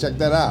 bastards. Check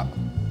that out.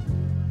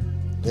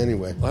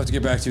 Anyway, I'll have to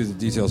get back to you with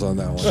the details on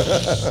that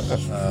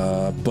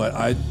one. But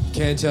I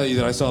can tell you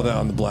that I saw that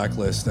on the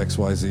Blacklist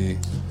XYZ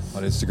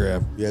on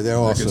Instagram. yeah, they're They're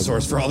a awesome. good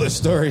source for all those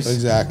stories.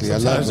 Exactly. I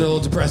love Sometimes they're a it.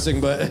 little depressing,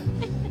 but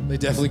they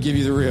definitely give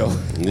you the real.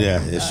 Yeah,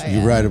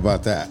 you're right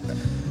about that.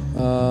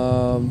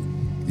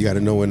 You got to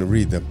know when to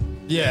read them.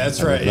 Yeah, that's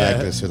On the right. Yeah,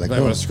 Blacklist, you're like, I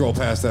oh. want to scroll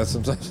past that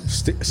sometimes.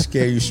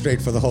 Scare you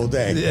straight for the whole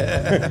day.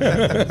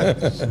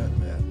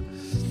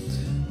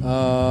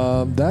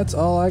 That's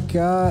all I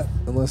got.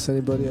 Unless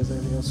anybody has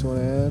anything else you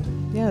want to add.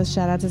 Yeah, let's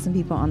shout out to some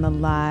people on the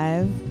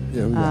live.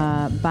 Yeah, who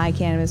got? Buy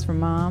Cannabis for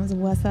Moms.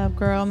 What's up,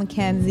 girl?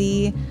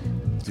 Mackenzie.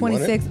 want it?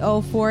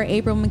 2604.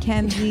 April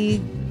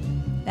Mackenzie.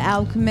 The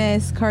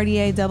Alchemist.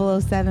 Cartier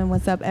 007.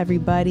 What's up,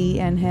 everybody?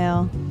 And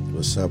Hale.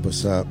 What's up?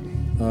 What's up?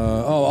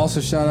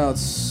 Also shout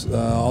outs.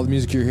 All the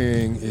music you're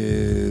hearing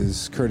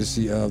is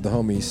courtesy of the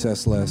homie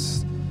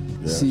Cessless.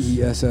 Yes.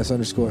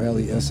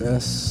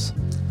 CESS_LESS.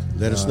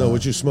 Let us know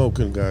what you're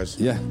smoking, guys.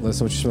 Yeah, let us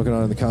know what you're smoking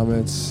on in the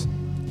comments.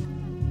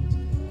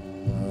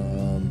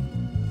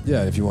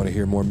 Yeah, if you want to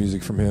hear more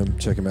music from him,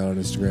 check him out on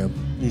Instagram.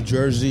 New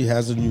Jersey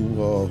has a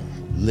new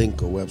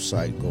link or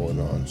website going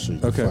on, so you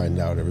can Okay. find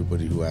out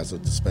everybody who has a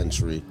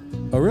dispensary.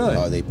 Oh,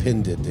 really? They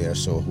pinned it there,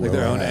 so Like whoever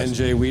their own has-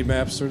 NJ weed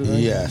maps sort of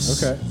thing?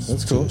 Yes. Okay,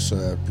 that's cool. So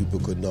that people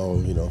could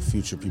know,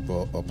 future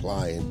people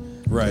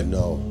applying. Right. Could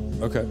know.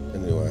 Okay.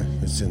 Anyway,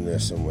 it's in there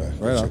somewhere.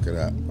 Right on. Check it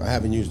out. I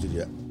haven't used it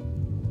yet.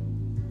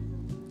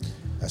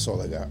 That's all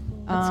I got.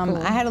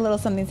 I had a little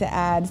something to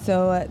add.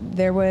 So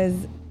there was,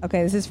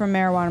 this is from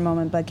Marijuana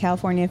Moment, but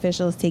California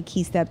officials take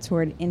key steps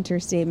toward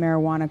interstate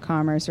marijuana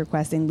commerce,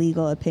 requesting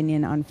legal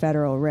opinion on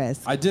federal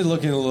risk. I did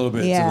look in a little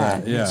bit Yeah.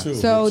 to that. Yeah. Me too.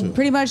 So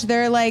pretty much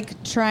they're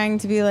like trying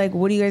to be like,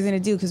 what are you guys going to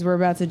do? Because we're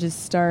about to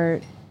just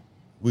start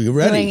We doing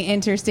ready?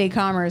 interstate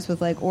commerce with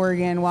like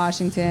Oregon,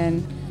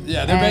 Washington.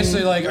 Yeah, they're And-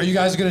 basically like, are you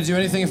guys going to do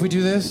anything if we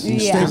do this? Yeah.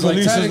 State It's like,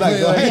 police is like, technically,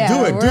 go like-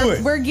 ahead, do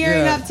it. We're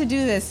gearing Yeah. up to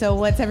do this. So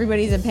what's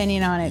everybody's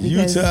opinion on it?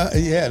 Because Utah,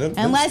 yeah. them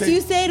unless state-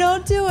 you say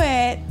don't do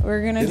it,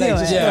 we're going to do They're like,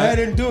 it. just go ahead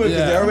and do it, 'cause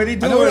they're already I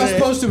doing know we're not it.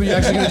 supposed to, but you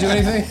actually going to do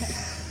anything?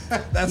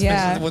 That's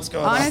Yeah. basically what's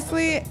going on.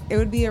 Honestly, it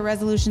would be a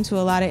resolution to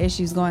a lot of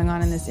issues going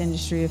on in this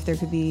industry if there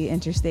could be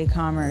interstate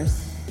commerce.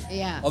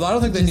 Yeah. Although I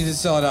don't think they need to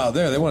sell it out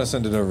there. They want to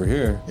send it over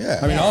here. Yeah.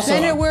 I mean, also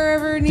Send it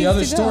wherever it needs the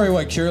other to story, go.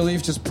 what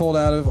Curaleaf just pulled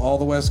out of all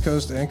the West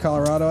Coast and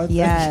Colorado. I think.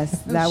 Yes,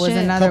 that was shit.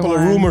 another couple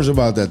one. of rumors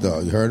about that though.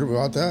 You heard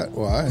about that?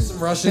 Why? Some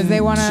Russian 'Cause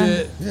they wanna-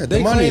 shit. Yeah, the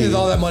they money. claim that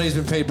all that money's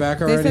been paid back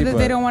They already. said that but,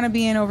 they don't want to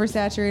be in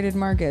oversaturated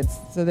markets,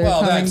 so they're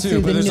well, coming that to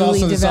too. But the there's newly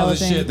also this other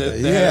developing. shit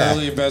that they Yeah. had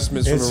early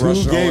investments from It's the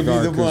Russian who gave you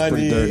oligarch. the It was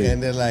pretty money, dirty.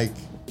 and they're like,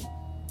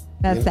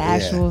 That's the Yeah.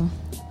 actual.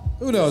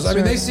 Who knows? I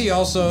mean, they see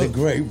also the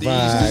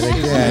grapevine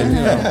these- again.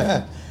 you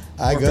know,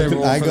 I more go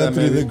favorable through, for them,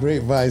 through maybe. the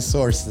grapevine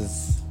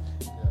sources.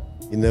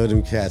 You know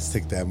them cats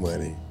take that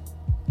money.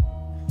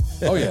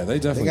 Oh yeah, they They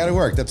definitely got to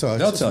work. That's all. It's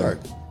They'll just tell you. work.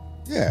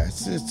 Yeah,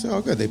 it's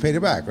all good. They paid it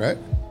back, right?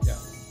 Yeah.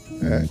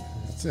 All right,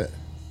 that's it.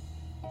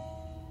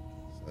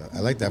 I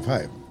like that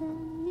pipe.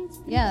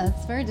 Yeah,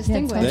 it's very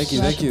distinguished. Thank you,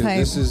 thank you. Pipe.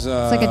 This is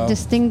It's like a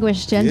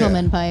distinguished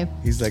gentleman Yeah. pipe.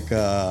 He's like,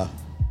 there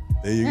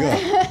you go.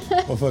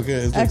 Motherfucker,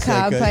 it A looks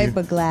cob like pipe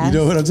of glass. You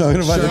know what I'm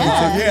talking about? Sherlock.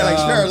 Yeah, like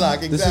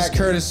Sherlock. Exactly. This is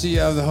courtesy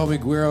of the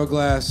homie Guero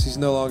Glass. He's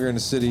no longer in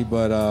the city,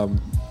 but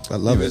I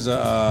love he it. was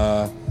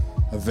a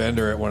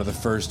vendor at one of the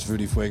first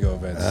Foodie Fuego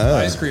events. Oh.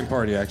 Ice cream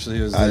party, actually.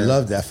 He was I there.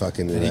 love that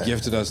fucking. And he event.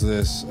 gifted us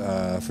this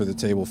for the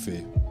table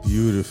fee.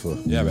 Beautiful.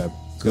 Yeah, man.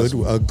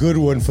 A good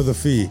one for the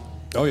fee.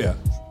 Oh yeah.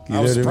 You I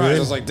know was what I surprised. mean? I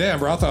was like, damn,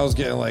 bro. I thought I was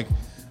getting like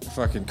a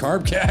fucking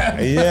carb cap.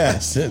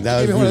 Yes, that was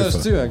Gave me one of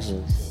those beautiful. too,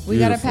 actually. We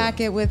got a Beautiful.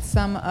 packet with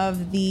some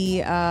of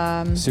the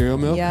Cereal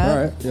milk. Yeah.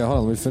 All right. Yeah. Hold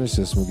on. Let me finish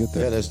this. We'll get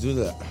Yeah, there. let's do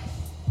that.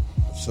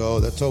 So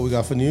that's all we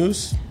got for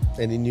news.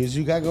 Any news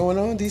you got going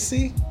on,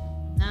 DC?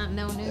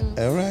 No news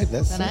All right,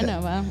 that's that it. I know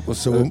about. Well,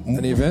 So so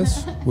any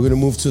events? We're gonna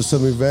move to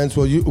some events.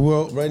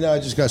 Well, right now I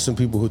just got some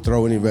people who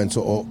throw in events.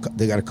 So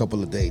they got a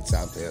couple of dates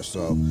out there.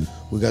 So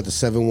we got the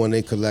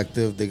 718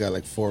 Collective. They got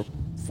like four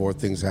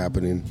things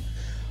happening.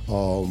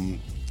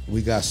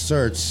 We got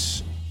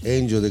Search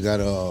Angel. They got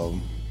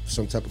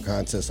some type of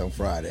contest on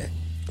Friday.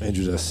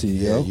 Angel's our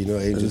CEO. Yeah, you know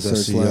Angel's our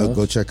Search CEO. Lounge.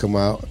 Go check them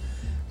out.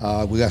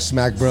 We got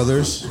Smack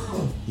Brothers.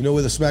 You know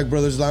where the Smack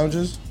Brothers lounge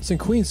is? It's in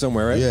Queens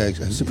somewhere, right? Yeah,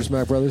 exactly. Super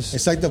Smack Brothers.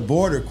 It's like the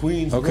border,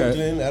 Queens, Okay.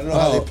 Brooklyn. I don't know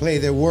how Oh. they play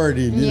their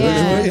wording. You know what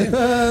I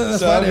mean?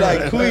 So I'm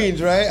like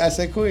Queens, right? I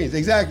said Queens,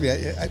 exactly.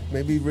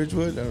 Maybe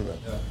Ridgewood. I don't know.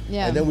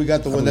 Yeah. And then we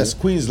got the one that's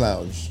Queens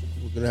Lounge.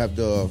 We're gonna have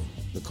the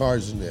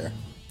cards in there.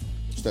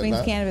 What's that Queens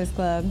not? Cannabis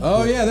Club.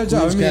 Oh yeah, they're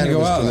Queens I'm meaning to go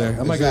Cannabis out Club. there.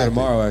 I might go Exactly.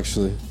 tomorrow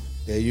actually.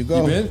 There you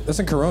go. You been? That's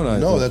in Corona. I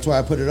No, think. that's why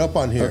I put it up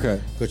on here. Okay.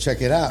 Go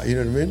check it out. You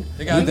know what I mean?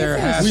 They got their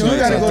hash. We do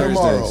sellers gotta on go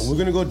tomorrow. Thursdays. We're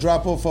gonna go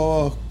drop off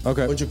a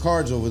Okay. bunch of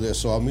cards over there,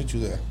 so I'll meet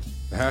you there.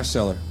 The hash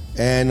seller.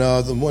 And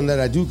the one that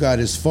I do got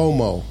is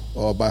FOMO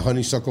by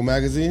Honeysuckle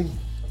Magazine.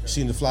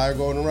 Seen the flyer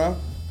going around?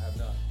 I have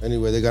not.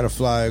 Anyway, they got a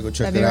flyer. Go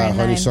check it February out. 9.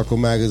 Honeysuckle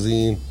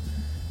Magazine.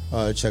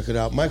 Check it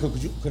out. Michael,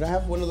 could I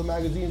have one of the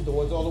magazines, the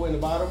ones all the way in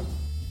the bottom?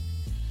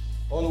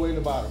 All the way in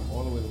the bottom.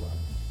 All the way in the bottom.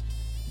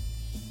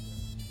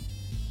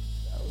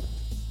 That one.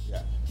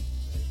 Yeah.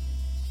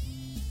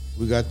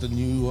 We got the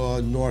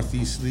new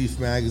Northeast Leaf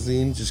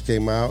magazine. Just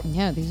came out.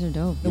 Yeah, these are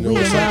dope. The You know Weed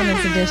what's and up?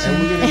 Wellness edition.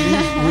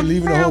 And we're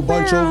leaving a whole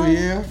bunch over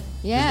here. There's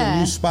a Yeah.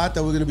 new spot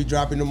that we're going to be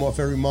dropping them off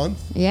every month.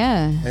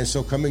 Yeah. And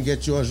so come and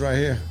get yours right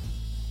here.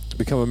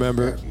 Become a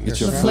member. Get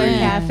your That's free right.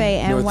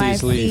 Cafe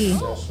Northeast NYC. Leaf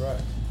That's right.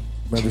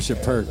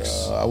 membership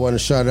perks. I want to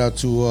shout out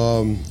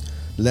to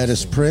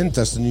Lettuce Print.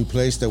 That's the new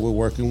place that we're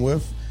working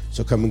with.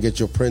 So come and get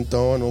your print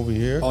on over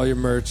here. All your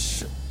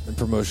merch and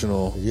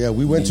promotional. Yeah,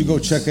 we went to go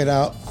check it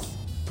out.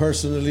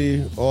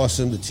 Personally,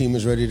 awesome. The team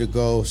is ready to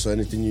go. So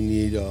anything you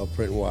need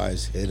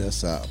print-wise, hit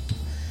us up.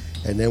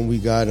 And then we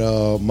got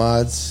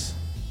Mods,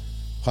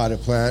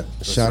 Potted Plant,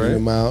 shouting right.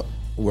 them out,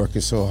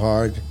 working so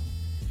hard,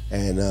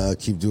 and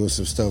keep doing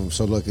some stuff. I'm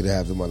so lucky to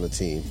have them on the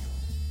team.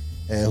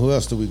 And who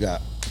else do we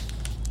got?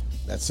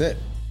 That's it.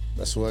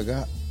 That's what I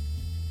got.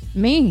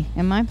 Me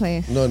in my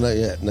place. No, not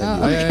yet.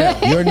 Not Oh,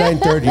 yet. You're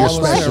 9:30. You're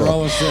Almost there. special. We're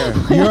almost there.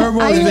 You're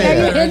almost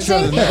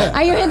there.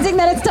 Are you hinting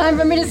that it's time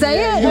for me to say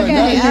it? Yeah, Okay,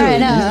 not you. all right,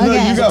 no, No,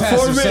 okay. you got 4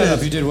 Passive setup.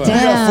 minutes. You did well. You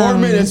got 4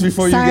 minutes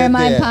before you Sorry, get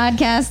my there.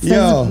 podcast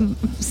Yo,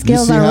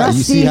 skills you see are how, rusty.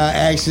 You see how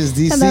anxious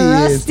DC The is.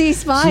 rusty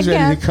She's ready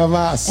podcast. to come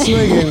out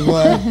swinging,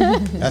 boy.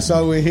 That's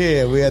why we're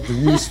here. We're at the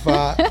new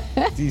spot,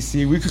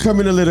 DC. We could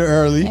come in a little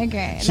early.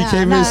 Okay, She no,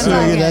 came no, in it's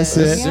swinging. okay. That's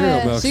This it.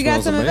 cereal milk She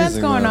got smells some events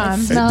amazing, going though. on.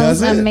 Smells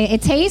Does it?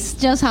 It tastes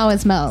just how it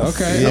smells.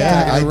 Okay.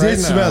 Yeah, I'm I taking it did right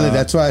smell now. it.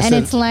 That's why I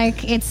And said.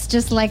 it's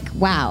just like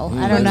wow.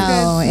 I don't Looks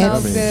know. good,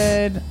 smells It's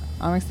good.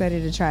 I'm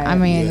excited to try it. I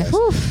mean, Yes.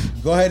 whew.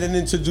 Go ahead and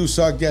introduce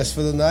our guest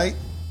for the night.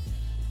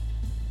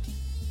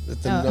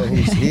 Let them know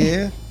who's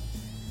here.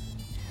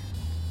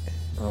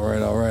 All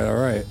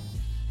right.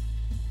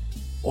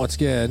 Once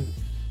again,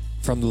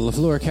 from the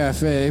LaFleur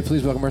Cafe,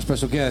 please welcome our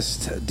special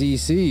guest, Dee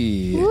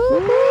Cee.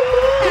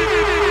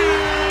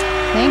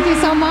 Thank you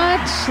so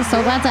much.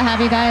 So glad to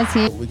have you guys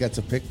here. We got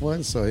to pick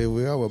one, so here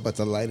we are. We're about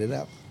to light it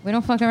up. We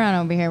don't fuck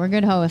around over here. We're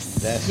good hosts.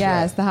 That's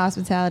yes, the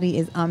hospitality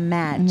is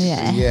unmatched.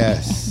 Yeah.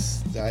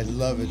 Yes, I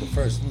love it. The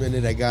first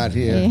minute I got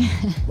here,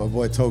 Yeah. my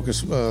boy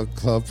Tokus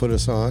Club put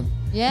us on.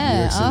 Yeah,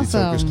 York City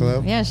awesome. Tokers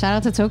Club. Yeah, shout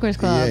out to Tokers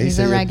Club. Yeah, he He's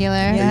said a yeah. regular.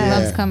 Yeah. He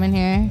loves coming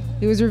here.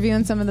 He was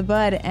reviewing some of the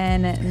bud,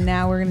 and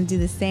now we're gonna do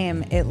the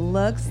same. It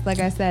looks, like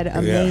I said,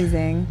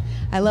 amazing.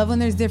 I love when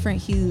there's different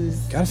hues.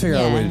 Gotta figure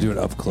out a way Yeah. to do an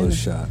up close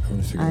shot. I'm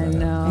gonna figure I that out.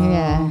 know.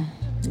 Yeah.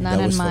 Not That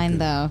in was mine fucking-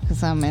 though,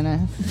 because I'm in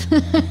a.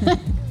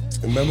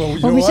 Remember, you We'll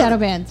know be what? shadow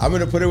banned. I'm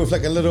gonna put it with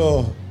like a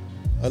little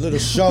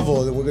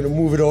shovel, and we're gonna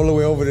move it all the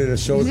way over there to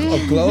show it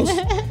up close,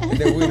 and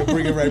then we're gonna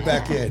bring it right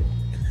back in.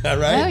 All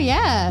right? Oh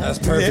yeah. That's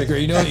perfect. Yeah. Or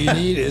you know what you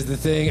need is the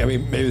thing. I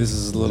mean, maybe this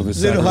is a little bit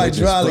Little sacrilegious,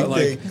 hydraulic but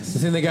like thing. the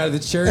thing they got at the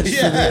church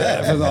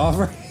Yeah. for the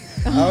offering.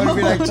 I want to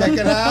be like, check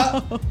it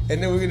out,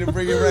 and then we're gonna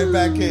bring it right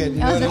back in. You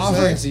know what I'm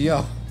Offering saying? to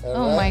yo.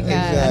 Oh my god.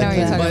 I know what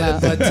you're Exactly.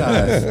 talking Butt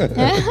about.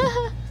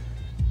 ties.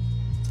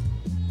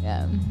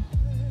 Yeah.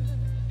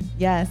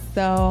 Yes.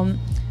 So,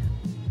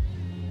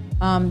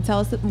 tell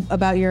us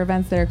about your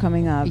events that are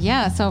coming up.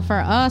 Yeah, so for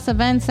us,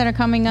 events that are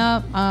coming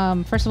up,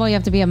 first of all, you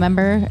have to be a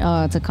member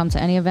to come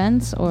to any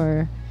events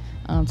or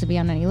to be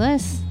on any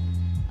list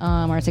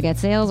or to get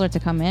sales or to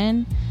come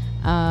in.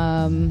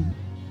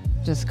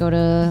 Just go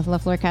to La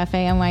Flor Cafe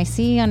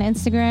NYC on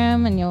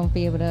Instagram and you'll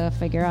be able to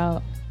figure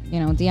out,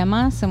 DM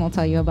us and we'll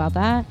tell you about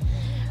that.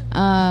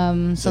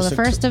 So the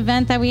first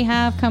event that we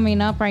have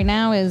coming up right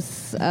now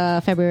is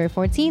February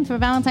 14th for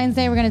Valentine's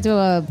Day. We're going to do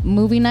a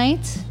movie night.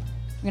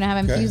 We're going to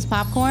have infused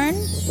popcorn.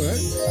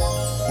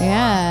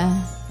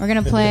 Yeah. We're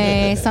going to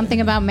play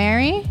Something About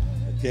Mary.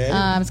 Okay.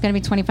 It's going to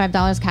be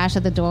 $25 cash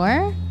at the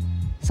door.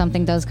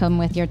 Something does come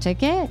with your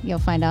ticket. You'll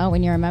find out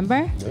when you're a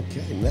member.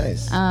 Okay,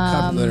 nice.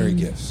 Complimentary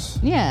gifts.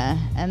 Yeah.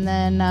 And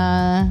then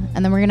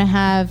we're going to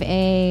have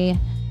a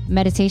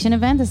meditation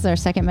event. This is our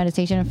second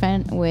meditation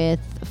event with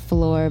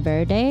Flor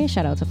Verde.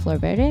 Shout out to Flor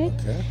Verde.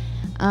 Okay.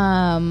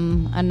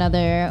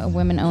 Another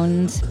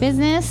women-owned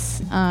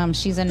business.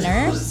 She's a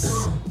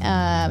nurse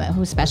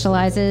who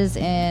specializes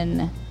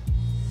in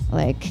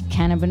like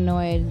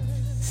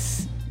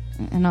cannabinoids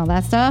and all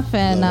that stuff.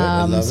 And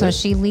I love so it.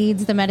 she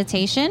leads the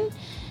meditation.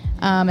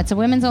 It's a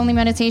women's-only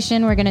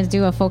meditation. We're going to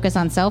do a focus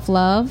on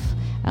self-love,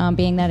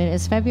 being that it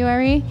is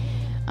February.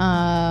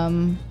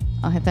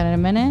 I'll hit that in a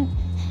minute.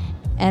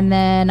 And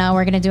then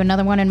we're going to do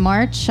another one in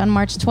March, on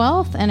March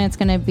 12th, and it's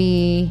going to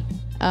be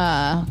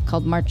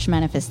called March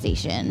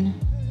Manifestation.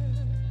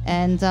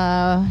 And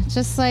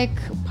just like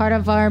part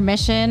of our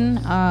mission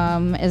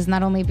is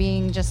not only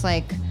being just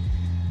like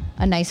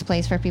a nice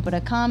place for people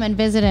to come and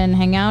visit and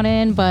hang out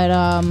in, but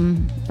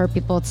for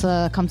people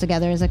to come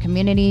together as a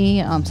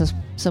community, to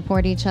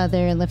support each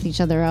other and lift each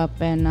other up.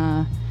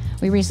 And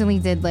we recently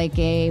did like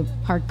a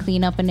park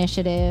cleanup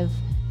initiative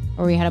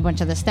where we had a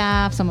bunch of the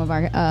staff, some of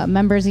our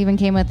members even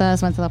came with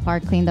us, went to the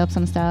park, cleaned up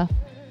some stuff.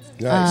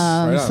 Nice. Right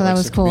on, So that like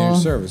was some community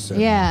cool. service there.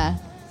 Yeah.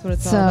 That's what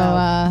it's So all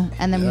about.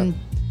 and then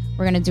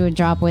we're gonna do a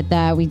drop with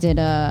that. We did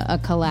a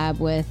collab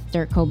with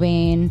Dirk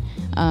Cobain,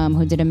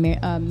 who did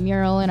a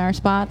mural in our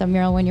spot. The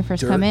mural when you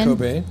first Dirk come in.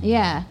 Cobain?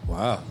 Yeah.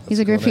 Wow. He's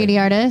a that's cool graffiti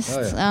name. artist.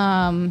 Oh,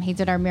 yeah. He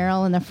did our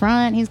mural in the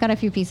front. He's got a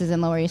few pieces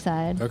in Lower East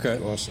Side. Okay.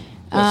 Awesome.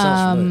 That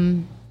sounds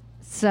familiar.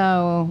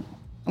 So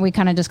we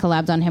kind of just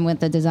collabed on him with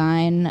the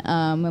design,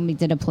 and we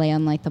did a play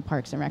on like the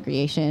parks and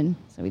recreation.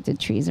 So we did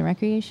trees and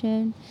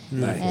recreation,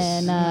 Nice.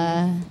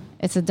 and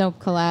it's a dope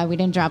collab. We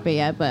didn't drop it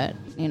yet, but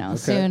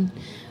soon.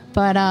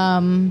 But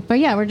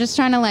yeah, we're just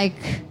trying to like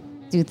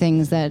do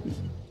things that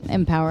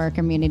empower our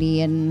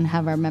community and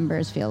have our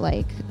members feel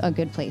like a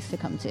good place to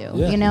come to.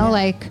 Yeah.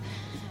 Like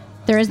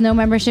there is no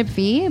membership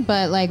fee,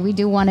 but like we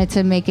do want it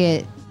to make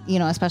it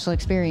a special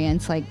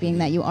experience, like being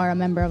that you are a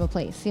member of a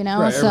place, Right,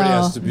 so everybody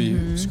has to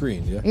be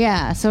screened, yeah.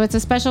 yeah, so it's a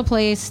special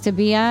place to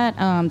be at,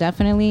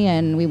 definitely,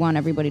 and we want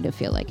everybody to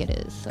feel like it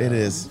is. So, It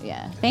is.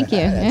 Yeah, thank you.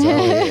 That's all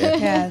we are.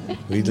 Yeah.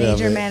 We love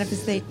Major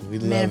it. We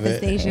love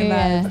manifestation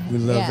Yeah. vibe. We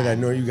love Yeah. it. I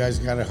know you guys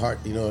got a heart,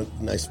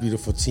 nice,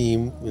 beautiful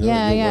team,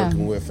 Yeah, you're yeah.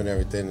 working with and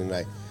everything. And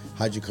like,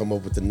 how'd you come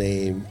up with the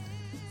name?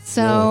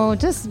 So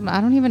just, I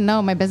don't even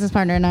know. My business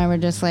partner and I were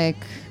just like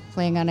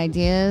playing on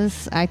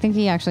ideas. I think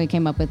he actually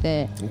came up with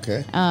it.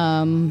 Okay.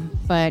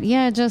 But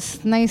yeah,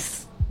 just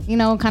nice,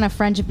 kind of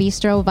French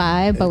bistro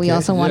vibe. But we Okay.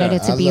 also wanted Yeah,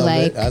 it to I be love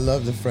like, it. I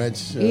love the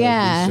French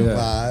Yeah. bistro Yeah.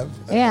 vibe.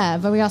 yeah,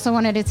 but we also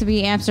wanted it to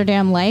be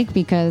Amsterdam-like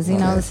because,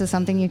 this is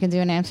something you can do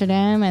in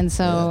Amsterdam. And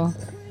so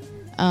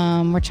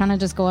we're trying to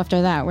just go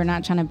after that. We're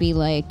not trying to be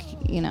like,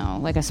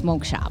 like a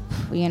smoke shop,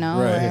 Right.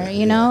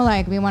 or,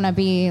 like we want to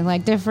be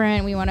like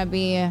different. We want to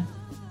be,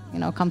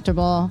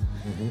 comfortable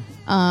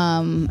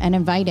and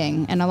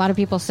inviting. And a lot of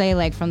people say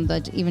like from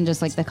even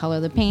just like the color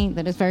of the paint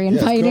that it's very of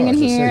inviting in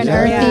course. here It's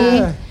and like- earthy.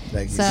 Yeah.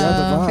 Like, So-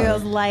 Got the vibe.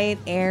 Feels light,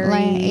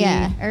 airy.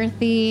 Yeah,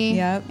 earthy.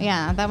 Yep.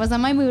 Yeah, that was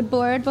on my mood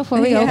board before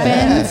we Yeah.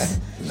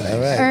 opened. all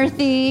right.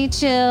 Earthy,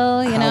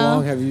 chill, How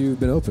long have you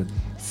been open?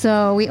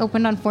 So we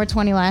opened on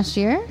 4/20 last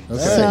year.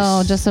 Okay. So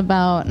Nice. just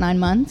about 9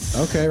 months.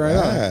 Okay, right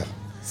on. Yeah.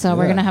 So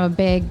we're Yeah. gonna have a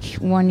big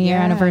 1-year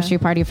Yeah. anniversary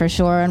party for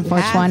sure on Have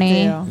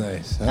 4/20. to.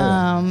 Nice.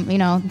 Oh,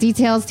 yeah.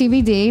 Details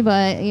TBD,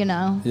 but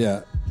Yeah.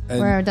 And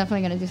we're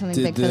definitely gonna do something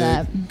did big the for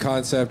that.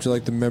 concept or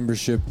like the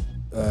membership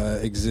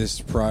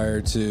exist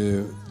prior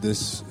to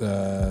this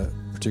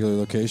particular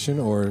location,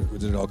 or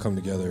did it all come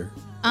together?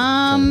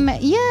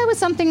 Yeah, it was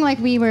something like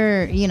we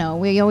were,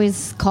 we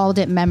always called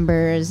it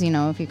members.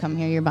 If you come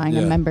here, you're buying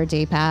a member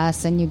day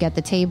pass, and you get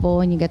the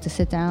table, and you get to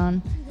sit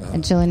down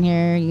and chill in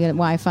here. You get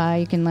Wi-Fi.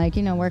 You can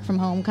work from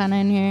home kind of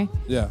in here.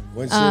 Yeah.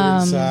 Once you're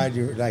inside,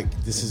 you're like,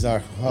 this is our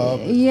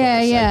hub. Yeah,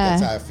 It's like, yeah.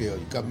 that's how I feel.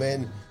 You come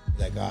in,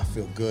 like, I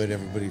feel good.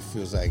 Everybody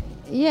feels like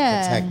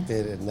Yeah.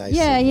 protected and nice.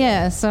 Yeah, and,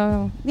 yeah.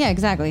 So yeah,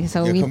 exactly.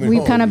 So You're coming we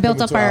home. kind of You're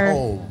built up coming to our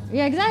home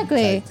yeah,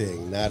 exactly. type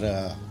thing, not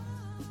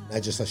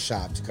just a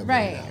shop to come in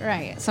Right, and out.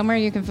 right. Somewhere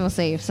you can feel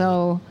safe.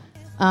 So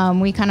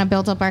we kind of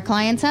built up our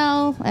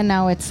clientele, and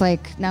now it's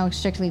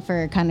strictly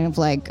for kind of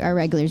like our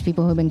regulars,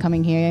 people who've been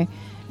coming here.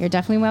 You're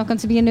definitely welcome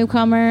to be a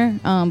newcomer,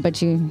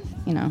 but you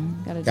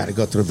Gotta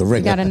go through the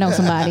ring. You gotta know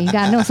somebody. You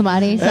gotta know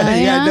somebody. So, you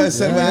you gotta know? know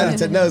somebody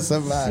to know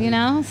somebody.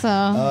 So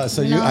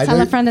I tell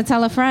know- a friend to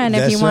tell a friend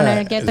if That's you want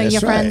right. to get That's your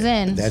friends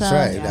right. in. That's So,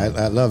 right.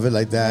 yeah. I love it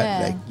like that.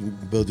 Yeah. Like you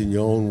building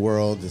your own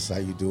world. That's how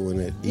you doing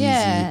it. Easy.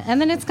 Yeah, and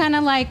then it's kind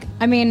of like,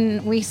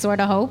 we sort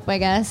of hope, I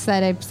guess,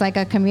 that it's like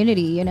a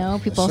community,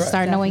 People That's right.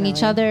 start knowing each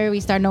Definitely. other. We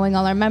start knowing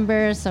all our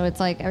members, so it's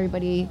like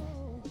everybody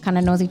kind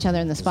of knows each other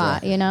in the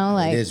spot,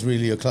 Like, it's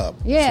really a club.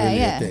 Yeah, it's really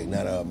yeah. a thing,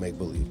 not a make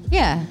believe.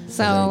 yeah.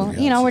 So,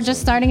 everybody else we're is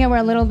just so- starting it.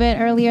 We're a little bit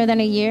earlier than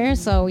a year,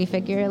 so we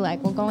figure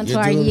like we'll go into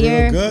You're our doing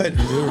year. real good.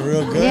 You're doing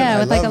real good. Yeah, I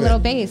with like a love little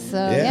it. base.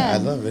 So yeah, I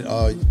love it.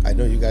 I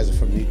know you guys are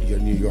from you're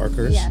New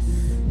Yorkers. Yes.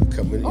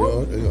 Coming,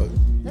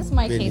 This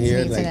mic been hates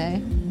here, me like-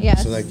 today.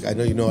 Yes. So like I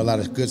know you know a lot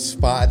of good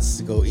spots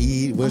to go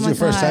eat. When's Oh my your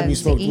first God, time you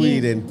to smoked eat.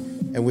 weed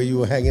and where you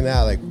were hanging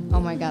out? Like Oh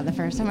my God, the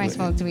first time I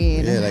smoked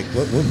weed. yeah, like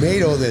what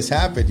made all this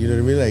happen? You know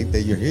what I mean? Like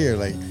that you're here.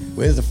 Like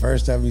when's the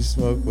first time you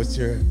smoked? What's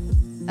your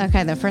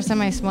Okay, the first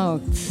time I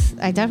smoked,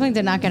 I definitely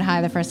did not get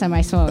high the first time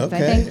I smoked. I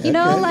think, okay.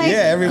 like, Yeah,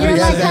 everybody you're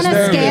has like that kind of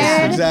nervous.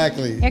 scared.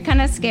 Exactly. You're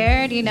kind of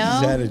scared, You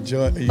just had a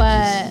joy. You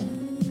But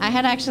I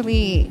had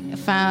actually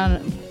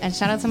found, and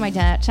shout out to my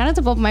dad, shout out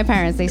to both my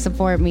parents. They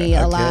support me a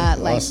Okay, lot.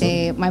 Like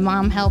awesome. my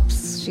mom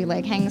helps. She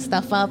like hangs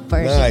stuff up,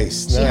 or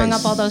Nice, she hung nice.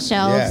 up all those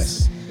shelves.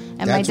 Yes.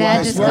 And That's my why dad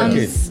it's just working.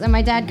 comes, and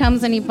my dad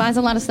comes and he buys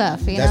a lot of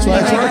stuff. That's know? why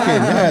He it's like- working.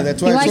 Yeah,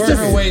 that's why He it's likes to- working.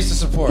 Different ways to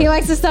support. He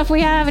likes the stuff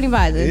we have and he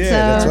buys it. Yeah, so.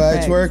 that's why it's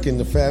Perfect. working.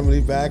 The family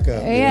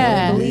backup. you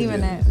Yeah. know? Believe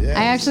in it. Yeah.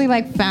 I actually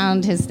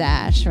found his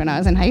stash when I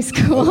was in high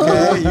school.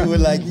 Okay, you were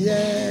like,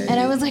 yay. And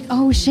I was like,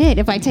 oh shit,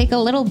 if I take a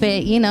little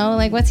bit,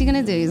 what's he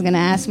gonna do? He's gonna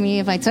ask me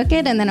if I took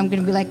it, and then I'm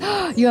gonna be like,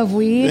 oh, you have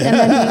weed? And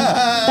then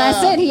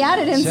that's it, he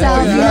outed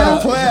himself, you you had a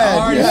know? plan.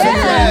 Hard You to had a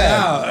figure plan. it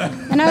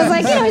out. And I was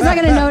like, he's not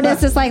gonna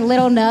notice this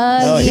little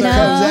nug, Oh, he you know?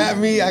 comes at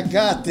me, I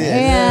got this.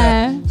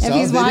 Yeah. If So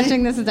he's did he?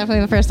 watching, this is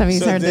definitely the first time he's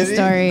So heard did this he?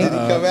 story. Did he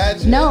come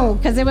at you? No,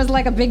 because it was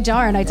like a big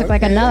jar, and I took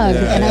like a Okay. nug,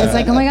 Yeah, and I was yeah.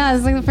 like, oh my god, this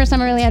is like the first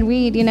time I really had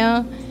weed,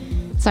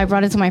 So I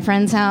brought it to my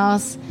friend's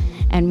house,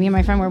 and me and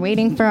my friend were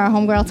waiting for our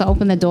homegirl to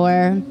open the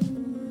door,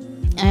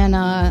 and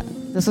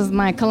this was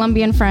my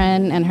Colombian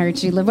friend, and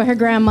she lived with her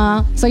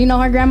grandma, so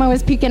her grandma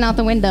was peeking out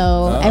the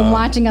window and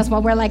watching us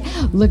while we're like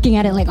looking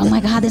at it, like, oh my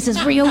god, this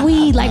is real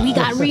weed, like we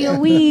got real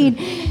weed,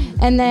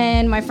 and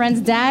then my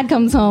friend's dad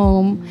comes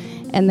home.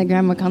 And the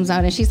grandma comes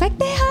out and she's like,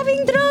 they're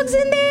having drugs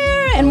in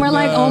there. And we're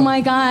like, oh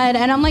my God.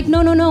 And I'm like,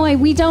 no,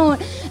 we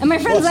don't. And my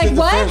friend's What's like, in the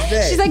what? first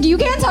day? She's like, you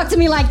can't talk to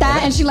me like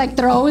that. And she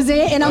throws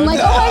it. And I'm like,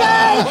 oh my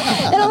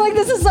God. And I'm like,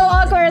 this is so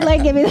awkward.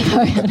 Like, get me the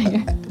fuck out of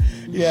here.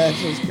 Yeah,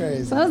 it was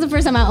crazy. So that was the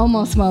first time I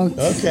almost smoked.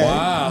 Okay.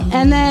 Wow.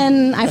 And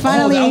then I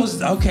finally. that was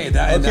okay.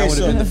 That would have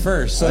so- been the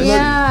first. So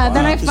yeah,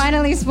 then I Wow.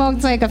 finally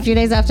smoked a few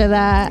days after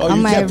that Oh, on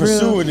you my kept roof.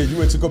 pursuing it. You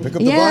went to go pick up the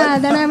bud? Yeah,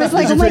 then I was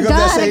like, Did oh you my pick up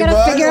that God, I same gotta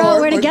bud, figure out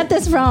or where to what- get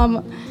this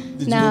from.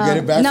 Did you go get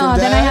it back no, from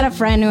then Dad? I had a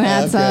friend who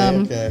had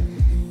some. Okay.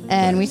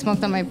 And we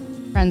smoked on my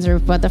friend's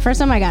roof. But the first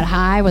time I got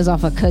high was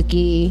off a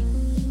cookie.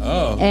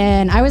 Oh.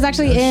 And I was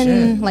actually Oh,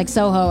 in shit.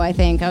 Soho, I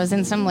think. I was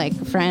in some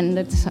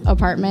friend's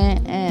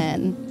apartment,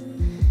 and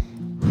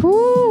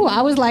whoo,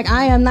 I was like,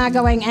 I am not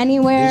going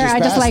anywhere. I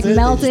just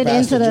melted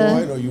into the.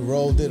 Joint, or you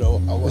rolled it, or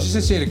how She was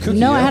said it? she had a cookie.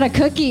 No, I yeah? had a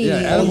cookie. Yeah,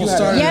 edible you had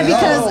starter. Yeah,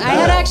 because I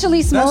had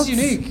actually smoked. That's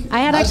unique. I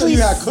had I thought actually.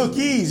 you had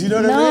cookies. You know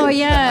what I No, mean?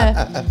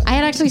 yeah. I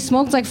had actually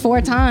smoked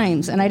 4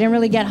 times, and I didn't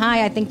really get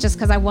high. I think just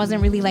because I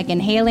wasn't really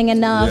inhaling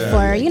enough,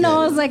 Yeah, or yeah,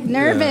 I was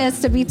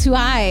nervous to be too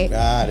high.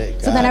 Got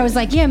it. So then I was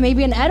like, yeah,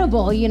 maybe an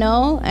edible,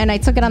 And I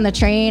took it on the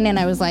train, and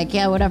I was like,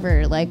 yeah,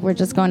 whatever. We're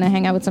just going to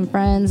hang out with some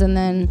friends, and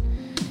then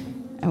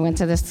I went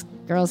to this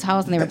girl's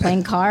house, and they were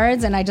playing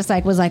cards, and I just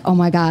was like, oh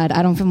my God,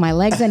 I don't feel my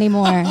legs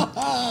anymore.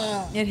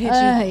 It hit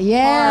you.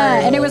 Yeah,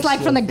 hard. and it was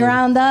from the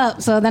ground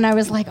up. So then I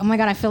was like, oh my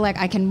God, I feel like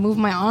I can move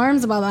my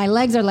arms, but my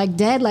legs are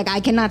dead. I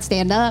cannot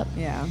stand up.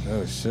 Yeah.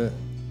 Oh shit.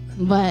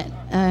 But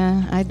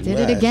I did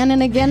it Right. again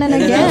and again and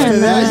And then again. after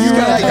that, you were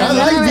like, I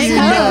like Yeah, being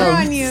yeah. Cover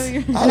numb. on you. I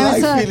And I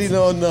like was feeling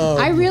all numb.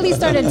 I really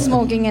started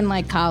smoking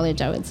in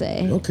college, I would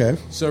say. Okay.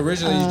 So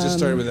originally you just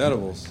started with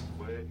edibles.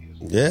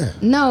 Yeah.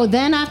 No,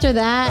 then after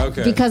that,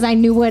 Okay. because I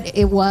knew what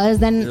it was,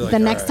 then You're like, the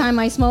all next right. time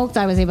I smoked,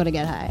 I was able to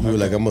get high. You were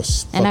like, I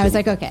must. And I was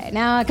like, okay,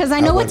 now, because I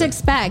know what to wanna-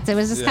 expect. It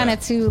was just Yeah. kind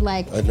of too,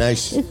 a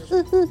nice.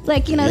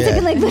 taking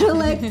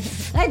little,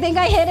 I think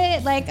I hit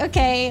it,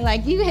 okay,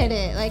 you hit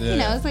it,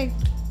 Yeah. it's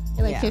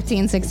like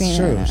 15, 16.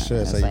 Sure.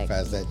 So So you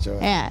pass that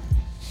joint. Yeah.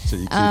 So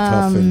you keep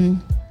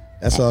puffing.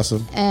 That's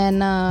awesome.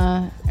 And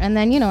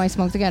then, I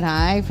smoked to get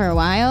high for a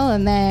while.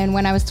 And then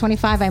when I was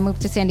 25, I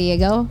moved to San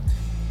Diego.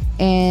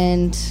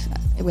 And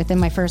within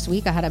my first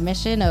week, I had a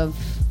mission of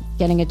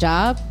getting a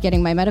job,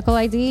 getting my medical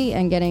ID,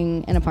 and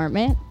getting an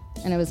apartment.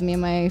 And it was me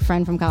and my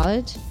friend from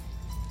college.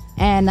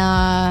 And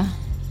I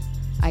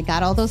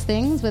got all those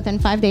things within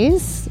 5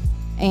 days.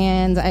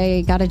 And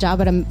I got a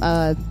job at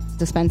a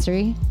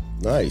dispensary.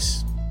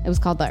 Nice. It was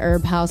called the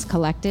Herb House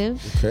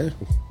Collective. Okay.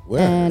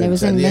 Where? And it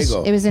was San in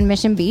Diego. it was in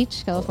Mission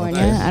Beach, California.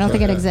 nice. I don't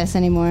think it Okay. exists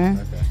anymore.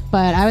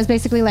 But I was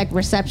basically like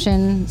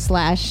reception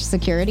 /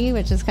 security,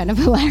 which is kind of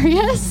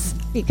hilarious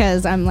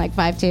because I'm like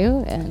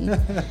 5'2" and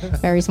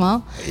very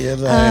small. Yeah,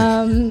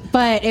 like,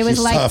 But it was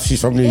she's like tough. She's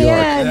from New York.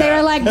 Yeah, they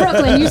were like,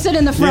 Brooklyn, you sit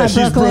in the front,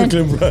 she's Brooklyn.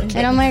 Brooklyn.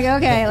 And I'm like,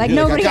 okay, like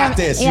You're like, nobody I got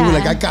this. You were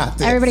like, I got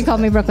this. Everybody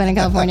called me Brooklyn in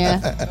California.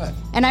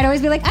 And I'd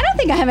always be like, I don't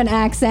think I have an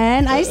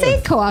accent. I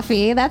say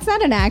coffee. That's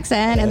not an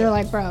accent. And they're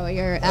like, bro,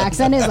 your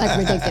accent is like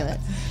ridiculous.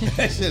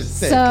 That's just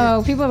sick.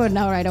 So people would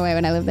know right away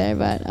when I lived there.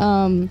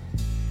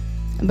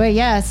 But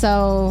yeah,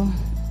 so,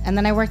 and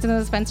then I worked in the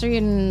dispensary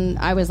and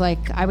I was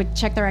like, I would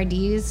check their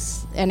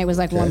IDs and it was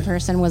like one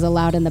person was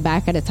allowed in the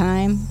back at a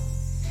time.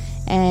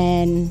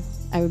 And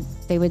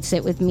they would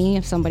sit with me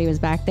if somebody was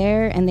back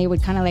there and they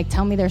would kind of like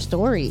tell me their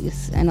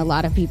stories. And a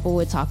lot of people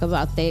would talk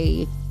about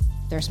they're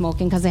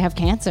smoking because they have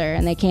cancer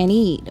and they can't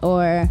eat,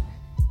 or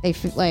they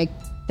feel like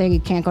they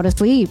can't go to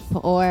sleep,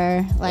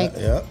 or like,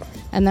 Yeah.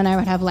 and then I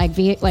would have like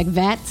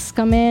vets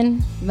come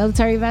in,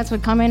 military vets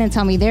would come in and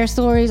tell me their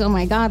stories. Oh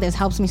my God, this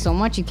helps me so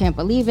much. You can't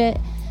believe it.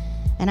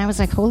 And I was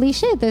like, holy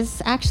shit,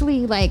 this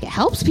actually like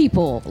helps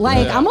people.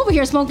 Like I'm over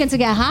here smoking to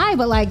get high,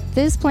 but like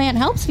this plant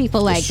helps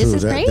people. Like this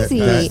is crazy.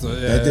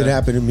 That did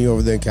happen to me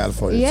over there in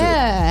California too.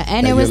 Yeah,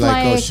 and it you're was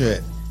like, oh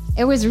shit.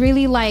 it was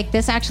really like,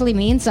 this actually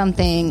means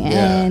something.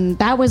 And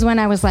that was when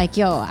I was like,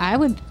 yo, I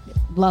would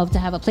love to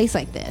have a place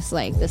like this.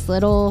 Like this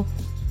little,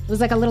 it was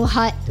like a little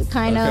hut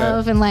kind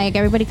of, and like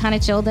everybody kind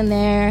of chilled in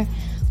there.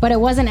 But it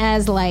wasn't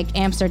as like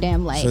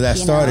Amsterdam like. So that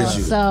started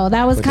you. So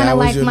that was But kind that of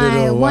was like your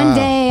my little, one wow.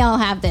 day I'll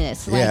have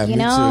this. Like, Yeah, you me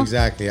know? too,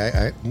 exactly.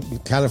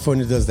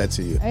 California does that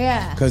to you.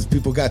 Yeah. Because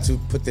people got to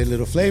put their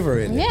little flavor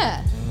in it.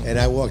 Yeah. And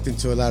I walked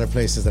into a lot of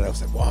places that I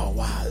was like, wow,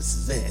 this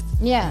is it.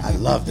 Yeah. I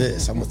love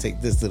this. I'm going to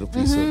take this little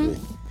piece with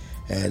me.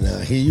 And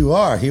here you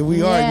are. Here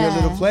we are in your Yeah.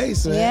 little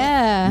place, man.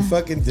 Yeah. You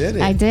fucking did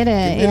it. I did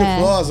it. Give me yeah. an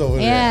applause over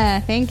there. Yeah,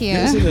 thank you.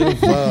 Give us a little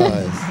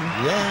applause.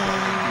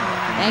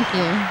 Yeah. Thank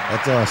you.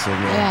 That's awesome,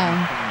 man.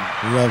 Yeah.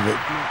 Love it.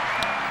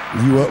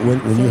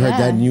 When you heard yeah.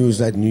 that news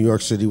that New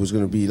York City was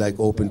going to be like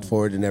open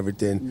for it and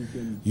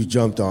everything, you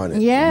jumped on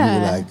it. Yeah.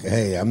 You were like,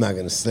 hey, I'm not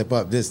going to slip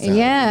up this time.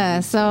 Yeah,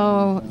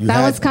 so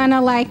that was kind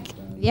of like,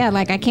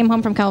 like I came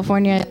home from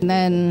California and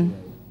then,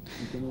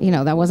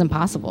 that wasn't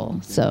possible.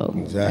 So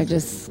Exactly. I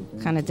just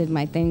kind of did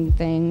my thing,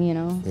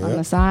 on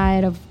the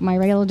side of my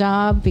regular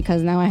job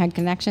because now I had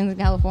connections in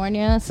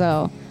California.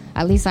 So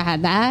at least I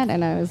had that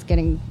and I was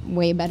getting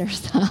way better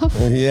stuff.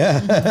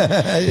 Yeah,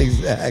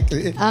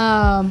 exactly.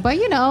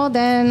 But,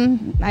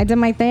 then I did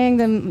my thing.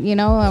 Then,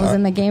 I was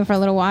in the game for a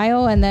little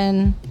while. And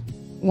then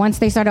once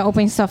they started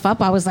opening stuff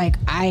up, I was like,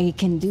 I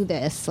can do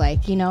this.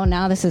 Like,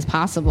 now this is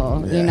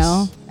possible,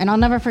 Yes. And I'll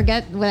never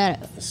forget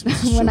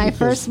when I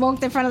first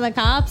smoked in front of the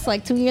cops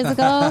like 2 years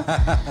ago.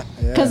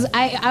 Because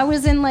I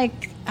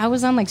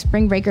was on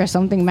spring break or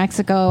something,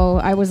 Mexico.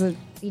 I was a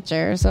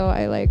teacher, so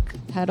I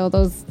had all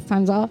those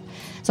times off.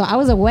 So I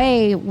was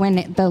away when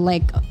it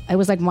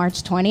was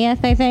March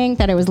 20th, I think,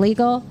 that it was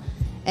legal.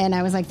 And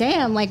I was like,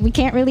 damn, we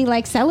can't really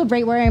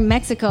celebrate we're in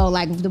Mexico.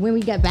 When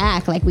we get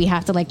back, we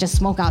have to just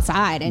smoke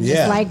outside and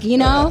just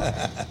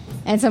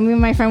And so me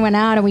and my friend went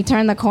out and we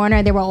turned the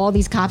corner. There were all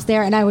these cops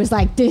there, and I was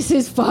like, this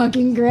is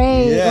fucking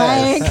great.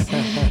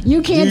 Yes.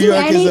 You can't New do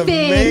York is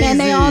anything. And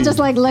they all amazing. just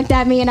looked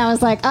at me, and I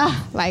was like,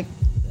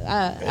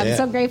 I'm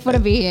so grateful to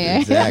be here.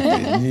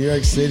 Exactly. New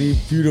York City,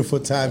 beautiful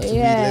time to be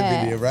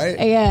living here, right?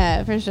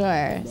 Yeah, for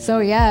sure. So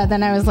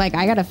then I was like,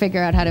 I got to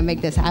figure out how to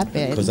make this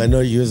happen. Because I know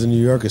you as a New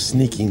Yorker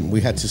sneaking.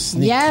 We had to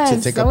sneak to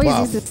take a always puff.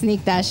 used to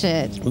sneak that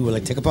shit. We were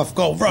like, take a puff,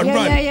 go, run, Yeah,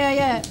 run.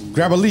 yeah.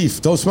 Grab a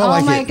leaf, don't smell Oh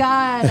like my it.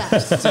 God.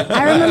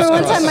 I remember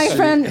one time my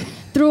friend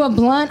threw a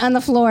blunt on the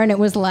floor and it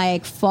was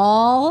like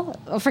fall.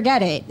 Oh,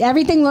 forget it.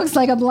 Everything looks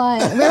like a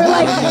blunt. We were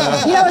like,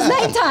 it was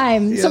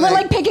nighttime. So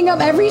we're picking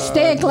up every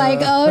stick like,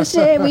 oh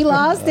shit, we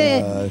lost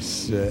it. Oh,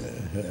 shit.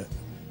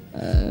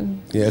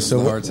 Yeah,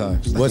 so hard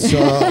times. What's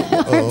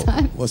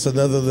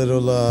another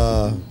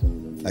little,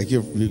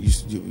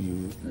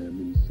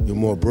 you're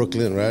more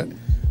Brooklyn, right?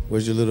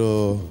 Where's your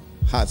little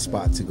hot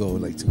spot to go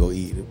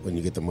eat when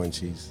you get the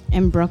munchies?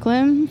 In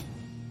Brooklyn?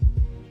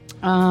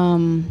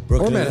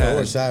 Brooklyn, Manhattan.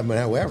 North Side,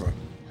 Manhattan, wherever.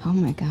 Oh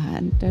my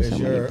God. There's so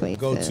Where's many your places.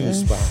 go-to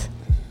spot?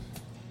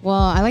 Well,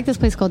 I like this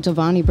place called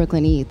Giovanni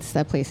Brooklyn Eats.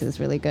 That place is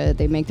really good.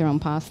 They make their own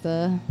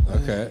pasta.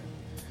 Okay.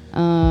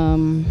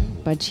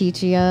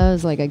 Bachichia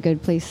is like a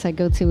good place I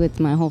go to with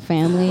my whole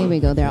family. We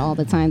go there all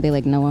the time. They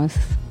like know us.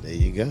 There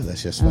you go.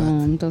 That's your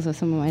spot. Those are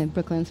some of my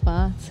Brooklyn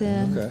spots.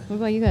 Yeah. Okay. What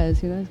about you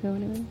guys? You guys go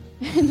anywhere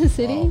in the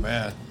city? Oh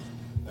man,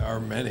 there are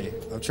many.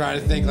 I'm trying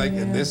to think like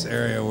in this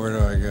area. Where do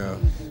I go?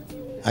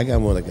 I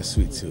got more like a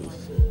sweet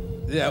tooth.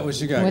 Yeah, what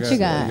you got? What guys? you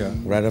got? There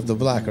you Right off the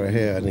block right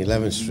here on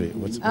 11th Street.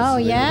 What's Oh, the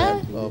name yeah?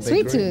 of that? Oh,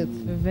 Sweet bakery? Tooth.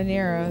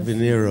 Veneros.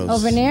 Veneros. Oh,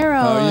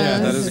 Venero. Oh yeah,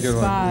 that is a the good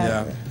one. spot.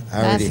 Yeah. I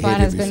That already spot hit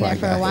it has been before there I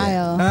for a got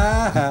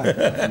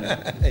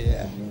here. while.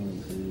 Yeah.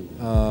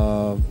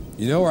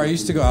 You know where I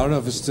used to go? I don't know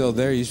if it's still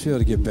there. You used to be able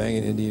to get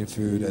banging Indian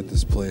food at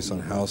this place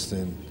on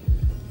Houston,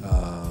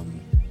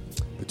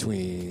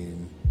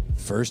 between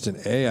First and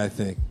A, I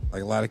think.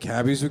 Like a lot of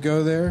cabbies would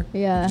go there.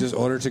 Yeah. Just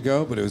order to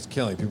go, but it was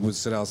killing. People would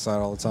sit outside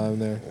all the time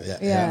there.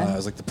 Yeah. It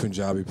was like the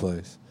Punjabi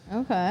place.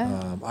 Okay.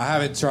 I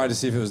haven't tried to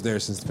see if it was there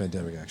since the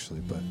pandemic,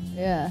 actually, but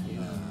Yeah.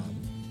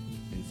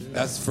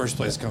 that's the first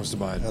place that comes to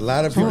mind. A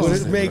lot of people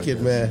Tourist didn't make it,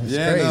 man. It's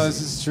Yeah, crazy. no,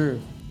 this is true.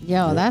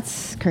 Yo,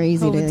 that's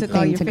crazy COVID to took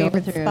all thing your to go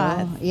favorite through.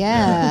 spots.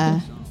 Yeah.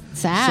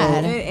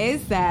 Sad. It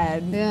is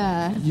sad.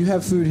 Yeah. You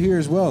have food here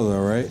as well, though,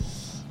 right?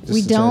 Just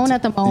We to try don't to-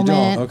 at the You don't?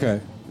 moment. Okay.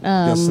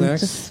 Got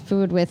snacks? Just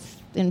food with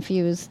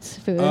infused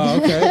food. Oh,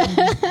 okay.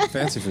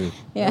 Fancy food.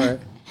 Yeah.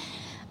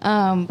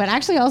 All right. But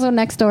actually, also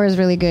next door is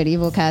really good.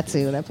 Evil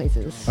Katsu. That place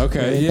is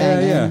Okay. really Yeah,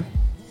 banging. yeah.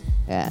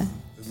 Yeah.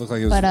 It looked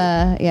like it was. But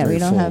yeah, very we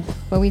don't full. have.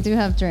 But we do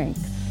have drinks.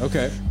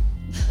 Okay.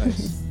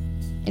 Nice.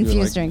 Infused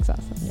like- drinks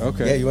also.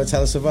 Okay. Yeah, you want to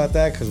tell us about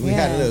that? Because we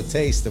had a Yeah. little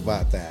taste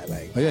about that.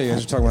 Like, Oh yeah, you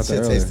guys were talking about that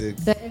shit earlier. tasted-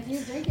 The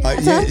infused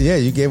drink. yeah,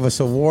 you gave us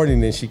a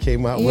warning and she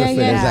came out with it. It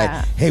was yeah.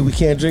 like, hey, we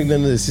can't drink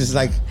none of this. It's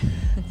like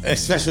a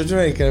special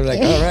drink. And I'm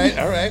like,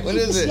 all right, what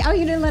is it? Oh,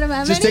 you didn't let him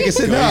have Just any? take a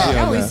sip. Go easy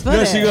on No, that. split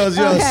no, she it. goes,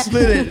 yo, Okay.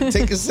 split it.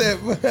 Take a sip.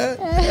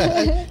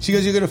 She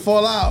goes, you're going to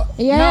fall out.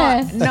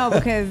 Yeah. No,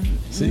 because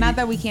not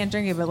that we can't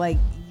drink it, but like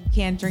you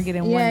can't drink it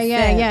in one sip.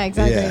 Yeah,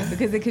 exactly. Yeah.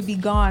 Because it could be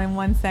gone in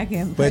 1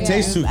 second. But it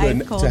tastes too It's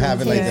good ice cold to have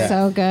it and like shit. that.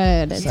 So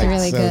good. It's like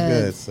really so good.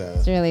 good, so.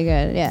 It's really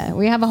good. Yeah,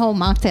 we have a whole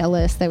mocktail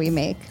list that we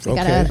make. We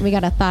Okay.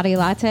 got a thari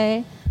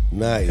latte,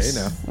 Nice.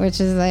 Hey, now.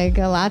 which is like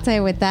a latte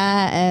with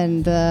that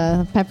and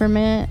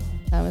peppermint.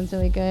 That one's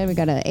really good. We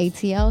got an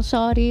ATL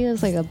shawty.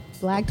 It's like a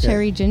black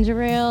cherry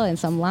ginger ale and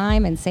some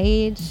lime and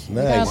sage. We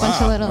got a Nice.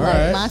 bunch Wow. of little All like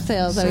right.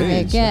 mocktails that we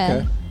Sage, make.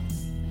 Yeah,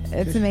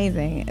 okay. It's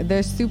amazing.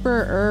 They're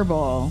super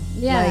herbal.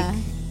 yeah.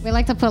 We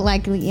like to put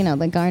like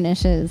the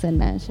garnishes and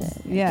that shit.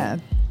 Yeah.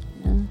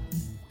 And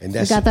We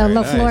that's got the very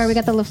LaFleur. nice. We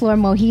got the LaFleur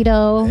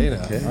mojito. Hey,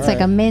 now. Okay. It's like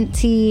a mint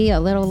tea, a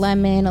little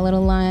lemon, a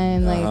little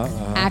lime, like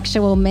Uh-huh.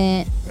 actual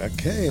mint.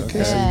 Okay. So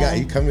Yeah.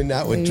 you coming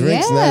out with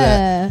drinks now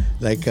Yeah.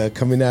 that, like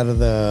coming out of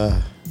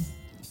the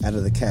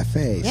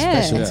cafe.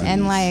 Yeah, Specialties.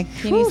 and like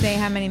Can you say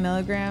how many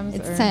milligrams?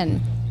 it's or-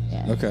 10.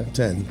 Yeah. Okay.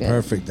 10. Good.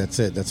 Perfect. That's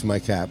it. That's my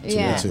cap. 2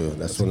 Yeah. and 2.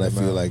 That's when I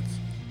feel like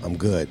I'm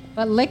good.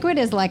 But liquid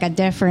is like a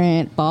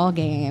different ball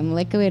game.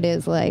 Liquid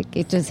is like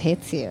it just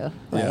hits you.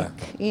 Like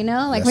like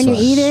That's when you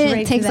right. eat it,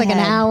 Straight it to takes the like an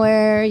head.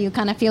 hour. You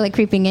kind of feel it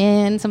creeping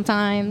in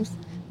sometimes,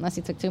 unless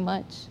you took too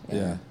much.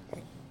 Yeah.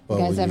 But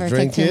You guys when ever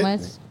drink take too it,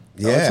 much?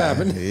 Yeah, it's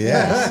happened.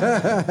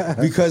 Yeah,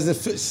 because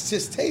it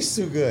just tastes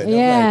too good.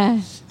 Yeah.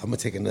 I'm gonna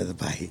take another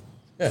bite.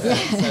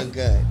 So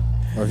good.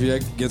 Or if you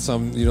get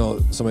some,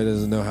 somebody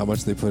doesn't know how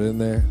much they put in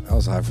there. I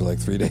was high for like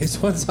 3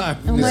 days one time.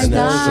 Oh my It was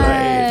God.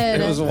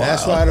 great. It was wild.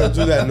 That's why I don't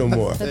do that no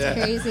more.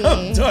 That's crazy.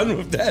 I'm done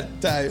with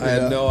that type. I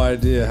had no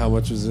idea how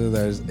much was in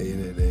there. I just ate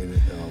it.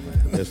 Oh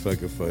man, That's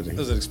fucking funny. it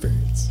was an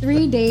experience.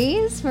 3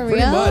 days for real?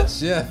 Pretty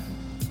much, yeah.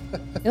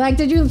 Like,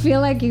 did you feel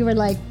like you were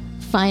like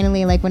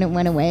finally like when it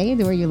went away?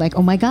 Were you like,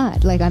 oh my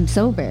god, like I'm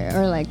sober,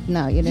 or like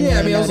no, you didn't? Yeah, I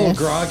really mean, I was a little notice?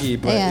 groggy,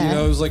 but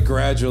Yeah. it was like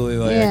gradually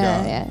like Yeah, I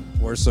got yeah.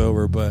 more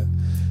sober, but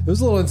it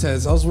was a little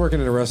intense. I was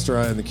working in a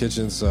restaurant in the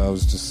kitchen, so I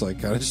was just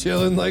like kind of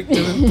chilling, like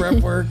doing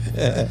prep work.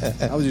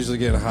 I was usually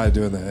getting high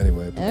doing that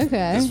anyway. But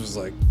Okay. This was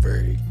like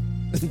very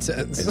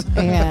intense.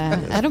 Yeah,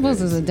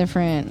 edibles is a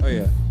different. Oh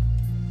yeah.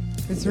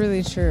 It's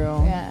really true.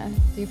 Yeah.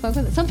 Do you fuck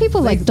with it? Some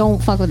people like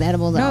don't fuck with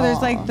edibles at No, all.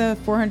 there's like the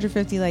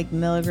 450 like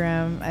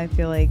milligram. I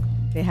feel like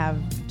they have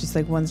just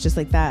like ones just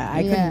like that.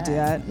 I couldn't do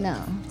that.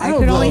 No. I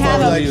could only know if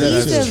have I a believe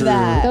that piece that's of true.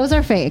 that. Those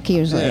are fake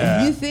usually.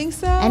 Yeah. You think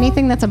so?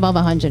 Anything that's above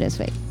 100 is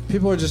fake.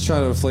 People are just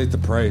trying to inflate the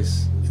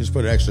price. Just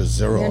put an extra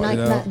zero They're on like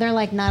it. know? they're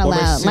like not What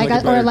makes it allowed. seem Like,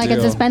 like a or better like a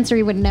deal?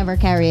 dispensary would never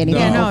carry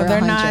anything Yeah, no, over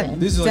they're 100. not.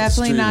 These are like the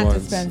Definitely street not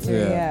ones. dispensary.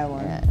 Yeah. Yeah,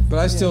 one. Yeah. But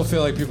I still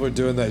feel like people are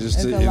doing that just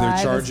It's to a either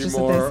lie, charge that's you just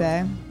what they more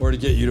say. or to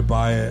get you to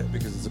buy it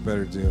because it's a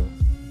better deal.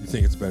 You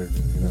think it's a better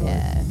deal,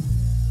 Yeah.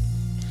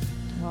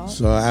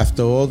 So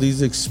after all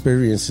these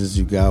experiences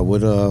you got,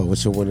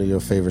 what's one of your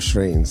favorite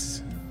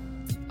strains?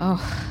 Oh.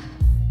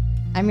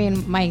 I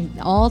mean, my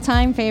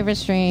all-time favorite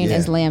strain Yeah.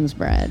 is lamb's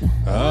bread.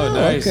 Oh,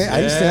 nice. Okay,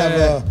 I used to have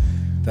a.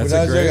 That's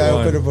when I a was great young, I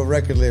one. opened up a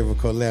record label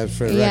called Lamb's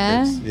Friend Yeah?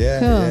 Records. Yeah,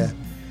 Cool. yeah.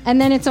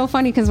 And then it's so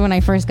funny because when I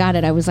first got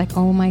it, I was like,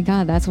 oh my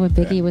God, that's what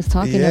Biggie was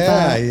talking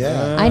about.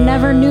 Yeah. I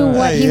never knew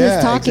what he yeah,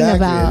 was talking exactly.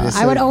 about. It's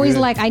I would so always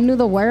good. I knew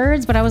the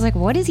words, but I was like,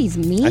 what does he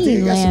mean, I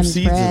think I got some lamb's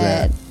seeds bread? of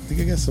that. I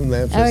think I got some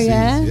Lamb's Oh, Friend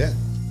yeah? seeds. Yeah.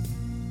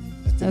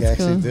 think That's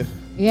I actually cool. do.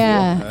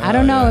 Yeah, I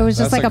don't know. yeah. It was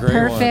just That's like a a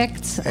great one.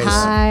 perfect Hey,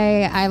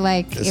 high. I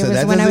like it so was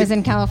that when I was doesn't-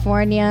 in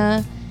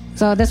California.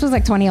 So this was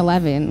like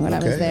 2011 when I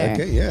was there.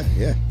 Okay,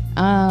 yeah.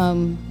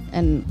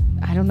 And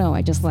I don't know.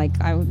 I just like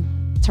I would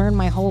turn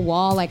my whole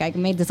wall. Like I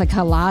made this like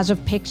collage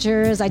of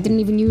pictures. I didn't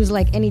even use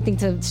like anything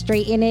to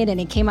straighten it, and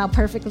it came out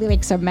perfectly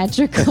like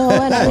symmetrical.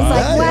 And I was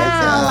like,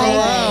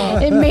 wow,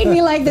 like it made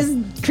me like this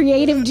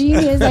creative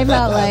genius. I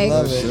felt I like,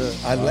 love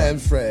it. I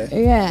lamb's Fred.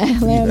 yeah,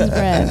 lamb's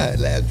bread.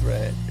 Lamb's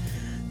Fred.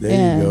 There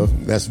Yeah. you go.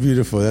 That's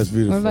beautiful. That's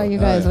beautiful. What about you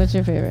guys? What's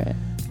your favorite?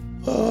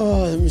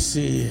 Oh, let me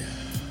see.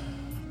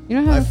 You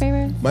don't have a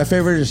favorite? My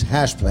favorite is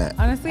hash plant.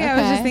 Honestly, I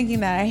was Okay. just thinking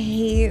that I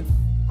hate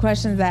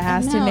questions that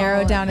has to know.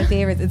 narrow down to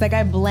favorites. It's like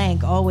I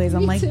blank always.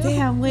 I'm like,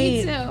 damn,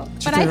 wait. Me too.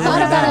 But I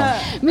thought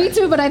about it. Me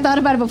too. But I thought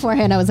about it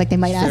beforehand. I was like, they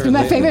might ask me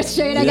my favorite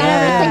strain. I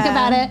gotta think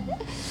about it.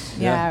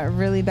 Yeah,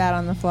 really bad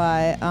on the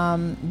fly.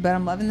 But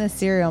I'm loving this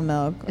cereal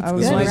milk. I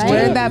was good, like, right?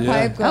 where'd that Yeah.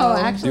 pipe go? Oh,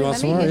 actually, You want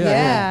let some me more? hit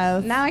Yeah.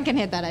 Yeah. Now I can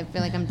hit that. I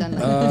feel like I'm done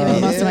doing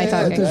most of my I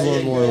talking. think there's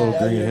one more little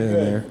green hit in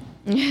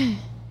there.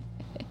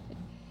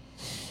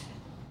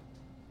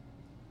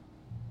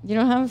 You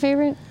don't have a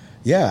favorite?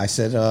 Yeah, I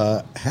said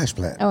hash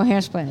plant. Oh,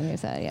 hash plant. You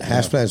said, yeah.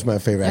 Hash plant is my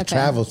favorite. I Okay.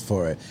 traveled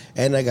for it.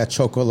 And I got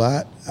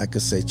chocolate. I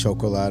could say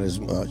chocolate is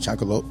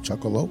chocolate.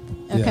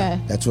 Okay.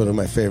 That's one of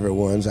my favorite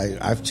ones.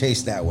 I've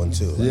chased that one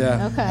too.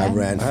 Yeah. Okay. I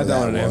ran I for had that that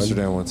one in one.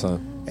 Amsterdam one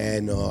time.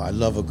 And I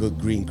love a good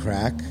green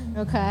crack.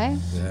 Okay.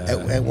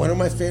 And one of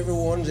my favorite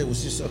ones, it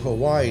was just a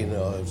Hawaiian. It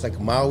was like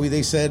Maui,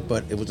 they said,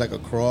 but it was like a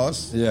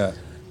cross. Yeah.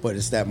 But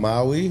it's that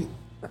Maui.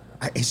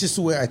 It's just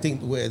the way I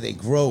think where they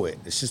grow it.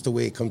 It's just the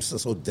way it comes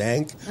so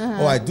dank.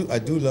 Oh, I do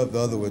love the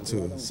other one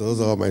too. So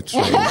those are all my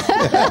traits.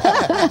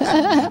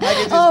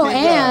 Oh,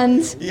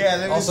 and Yeah,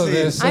 let me Also see.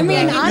 this. I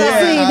mean, Yeah,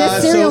 honestly,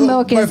 this cereal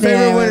milk is my favorite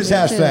there one is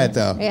hash too. plant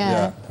though.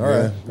 Yeah. All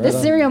right.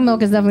 This cereal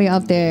milk is definitely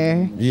up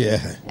there.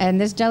 Yeah.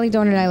 And this jelly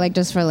donut I like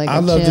just for like I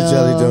a love the chill.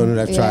 jelly donut.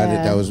 I've tried it.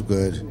 Yeah. That was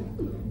good.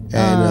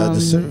 And the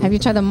cereal. Have you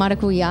tried the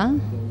maracuya?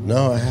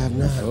 No, I have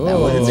not.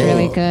 It's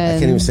really good. I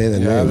can't even say the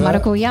name.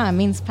 Maracuya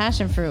means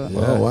passion fruit.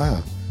 Oh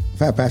wow. I've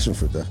had passion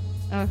fruit though.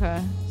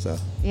 Okay. So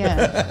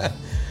Yeah.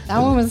 that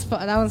one's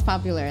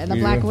popular. And the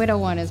Yeah. Black Widow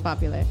one is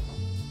popular.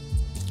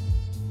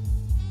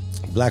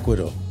 Black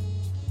Widow.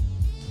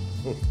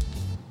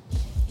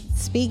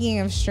 Speaking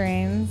of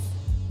strains,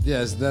 Yeah,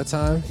 is it that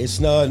time? It's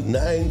now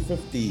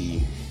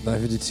 9:50.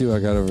 9:52 I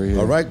got over here.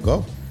 All right,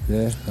 go.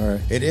 Yeah, all right.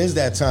 It is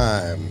that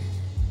time.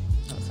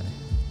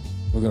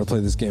 We're going to play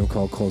this game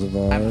called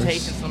Cultivars. I'm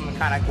tasting some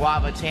kind of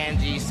guava,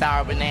 tangy,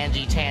 sour banana,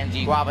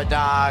 tangy, guava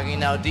dog,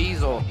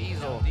 diesel.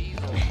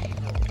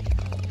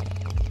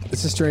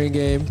 It's a strain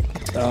game.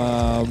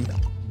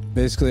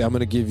 Basically, I'm going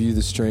to give you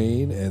the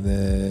strain and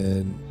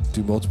then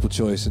do multiple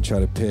choice and try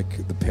to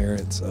pick the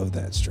parents of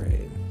that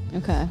strain.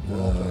 Okay.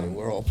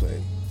 We're all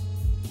playing.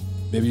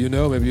 Maybe you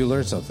know, maybe you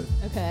learn something.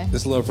 Okay.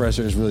 This low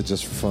pressure is really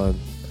just for fun,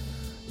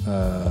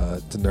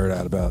 to nerd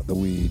out about the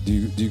weed. Do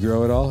you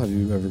grow at all? Have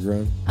you ever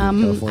grown? in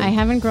California? I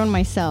haven't grown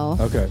myself.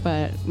 Okay.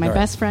 But my All right.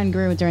 best friend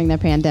grew during the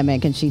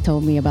pandemic, and she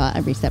told me about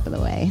every step of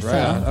the way. Right So,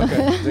 on.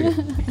 Okay. Dig it.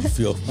 You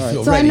feel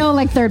ready. so I know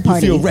like third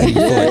party. You feel ready for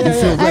it. You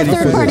feel I ready have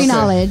for third party this.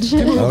 knowledge.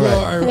 People All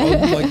are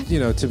right.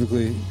 like,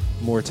 typically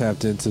more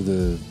tapped into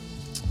the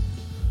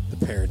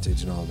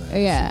parentage and all that.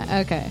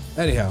 Yeah. Okay.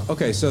 Anyhow,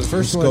 okay, so the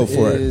first Let's go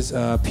one for it. is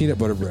peanut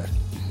butter bread.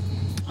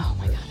 Oh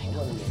my god, I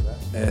know.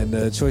 And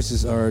the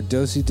choices are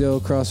Dee Cee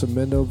cross with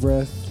Mendo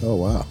breath, Oh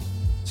wow.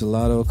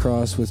 Gelato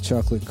cross with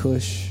chocolate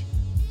kush,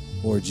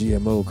 or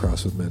GMO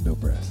cross with Mendo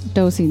breath.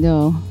 Dosey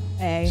do.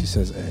 A. She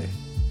says A.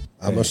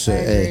 I must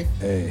say,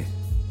 agree.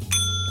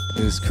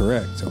 A is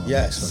correct. Oh,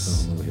 Yes. I'm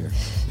stuck on a little here.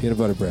 Peanut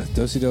butter breath.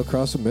 Dee Cee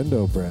cross with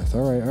Mendo breath.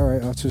 All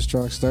right. Off to a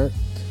strong start.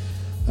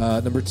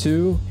 Number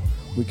 2,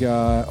 we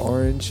got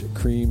orange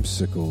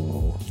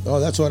creamsicle. oh,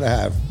 that's what I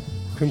have.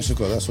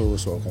 Creamsicle. That's what we're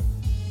smoking.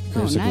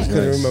 Creamsicle's nice.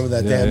 Couldn't remember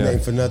that Yeah, damn yeah. name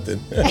for nothing.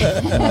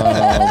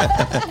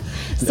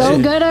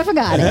 So good, I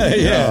forgot it.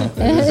 Yeah.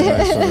 It is a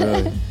nice one,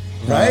 really.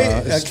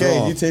 Right? It's Okay,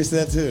 strong. you taste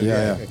that too.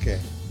 Yeah. Okay.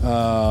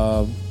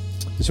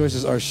 The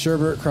choices are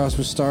sherbet crossed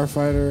with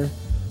Starfighter,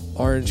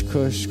 orange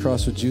kush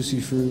crossed with juicy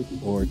fruit,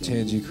 or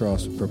tangy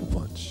crossed with purple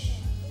punch.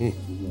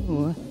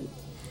 Ooh.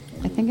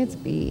 I think it's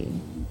B.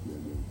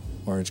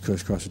 Orange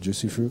kush crossed with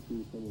juicy fruit.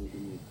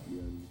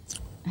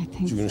 I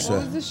think You gonna so.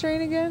 What was the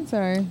strain again?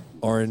 Sorry.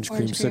 Orange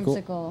Orange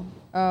creamsicle. creamsicle.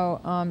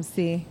 Oh,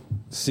 C.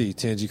 C.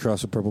 Tangy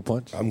crossed with purple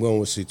punch. I'm going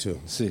with C2.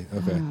 C.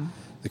 Okay.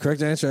 The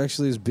correct answer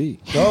actually is B.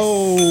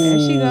 Oh, There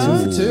she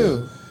goes.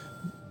 2.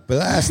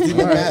 blasting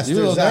the masters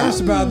You're a little out. nervous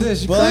about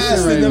this. You crushed it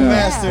Blasting right the now.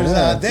 masters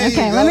out. There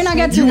Okay, you let go. me not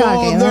get too You cocky.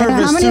 all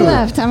nervous How many too.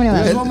 left? How many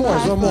left? There's one more. Oh,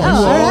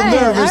 all all right.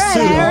 nervous all right. too.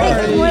 I already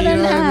Already, took more you than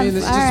know what I half. mean?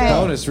 This is All just right.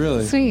 bonus,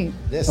 really. Sweet.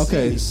 Let's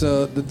Okay, see.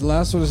 so the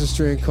last one is a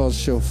strain called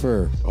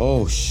Chauffeur.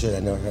 Oh shit! I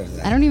never heard of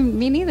that. I don't even,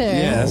 me neither.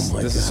 Yes,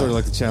 my this is God. sort of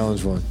like the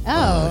challenge one.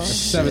 Oh.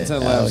 7-10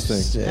 labs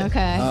thing. Shit.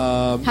 Okay.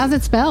 Um, How's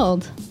it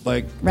spelled?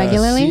 Like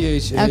Regularly?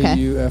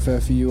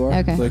 CHAUFFEUR.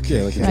 Okay. Like,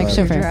 yeah, like, a Like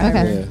driver. chauffeur.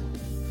 Okay. Yeah.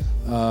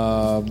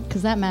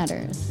 Because that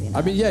matters. You know?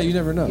 I mean, yeah, you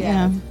never know.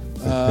 Yeah.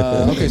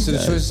 Okay, so the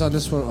choices on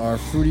this one are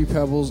Fruity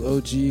Pebbles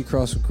OG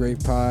crossed with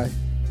grape pie,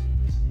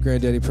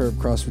 Granddaddy Perp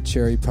crossed with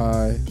cherry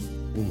pie,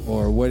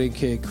 or Wedding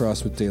Cake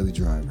crossed with Daily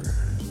Driver.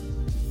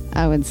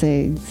 I would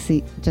say,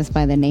 see, just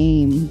by the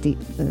name,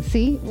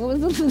 see, what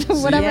was it?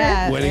 Whatever.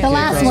 Yeah. Wedding The Cake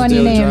last crossed one with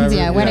you Daily named, Driver?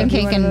 yeah, Wedding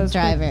Cake One of and those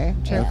Driver.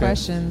 Trick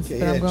questions,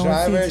 but I'm going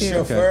driver, with C2.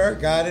 chauffeur,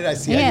 got it. I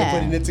see how Yeah. you're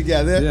putting it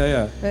together.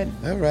 Yeah. But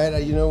All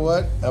right, you know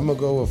what? I'm gonna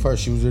go with her.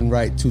 She was in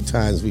right 2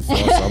 times before,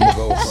 so I'm gonna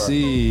go with her.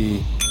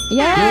 C.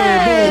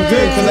 Yeah.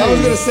 Good, because I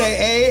was gonna say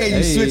A and you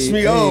Hey, switched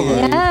me hey. over.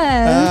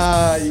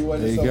 Yes. You won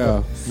There you this go.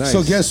 over. Nice.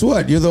 So guess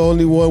what? You're the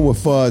only one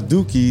with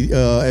Dookie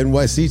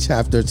NYC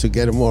chapter to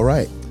get them all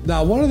right.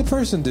 Now, one other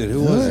person did.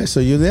 Who All was right, it? so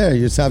you're there.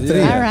 You're top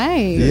 3. All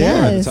right.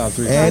 Yeah. Yes. Top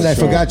 3. And I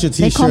forgot your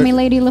They T-shirt. call me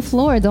Lady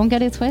LaFleur. Don't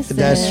get it twisted.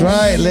 That's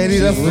right, Lady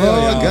She's LaFleur.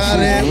 real, y'all.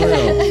 Got She's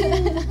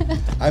it. real.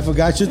 I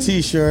forgot your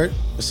T-shirt,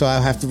 so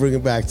I have to bring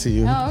it back to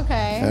you. Oh,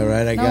 okay. All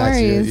right, I No got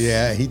worries. you.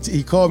 Yeah,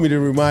 he called me to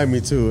remind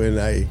me too, and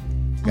I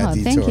got Oh,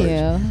 detoured. thank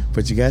you.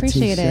 But you got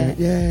Appreciate T-shirt. it.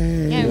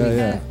 Yay.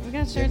 Yeah. We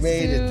got You shirts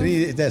made it too.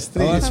 3. That's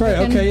 3. Oh, that's right.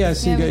 Okay, yeah.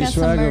 So you we got your got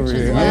some swag over merch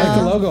as here. I like well.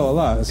 the logo a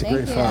lot. It's a Thank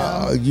great you.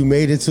 font. You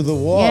made it to the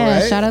wall, Yeah,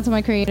 right? shout out to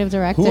my creative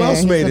director. Who else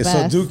He's made the it?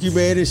 best. So Dookie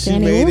made it. She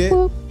Danny, made whoop, it.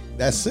 whoop.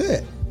 That's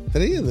it.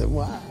 3 of them.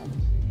 Wow.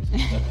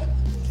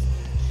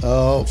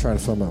 Oh, I'm trying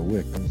to find my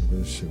wick. Where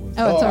this shit was.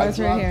 Oh, it's I ours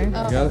right dropped here. it. You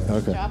got it?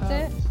 Okay. Dropped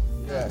it?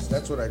 yes,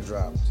 that's what I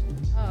dropped.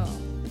 Oh,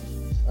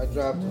 I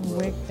dropped it. bro.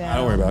 wick down.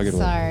 Don't worry about it. I'll get it.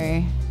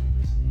 sorry.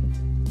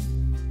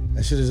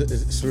 That shit is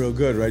it's real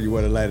good, right? You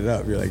want to light it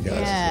up. You're like, "Oh,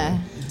 Yeah.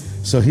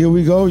 So here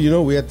we go. You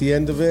know, we're at the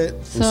end of it.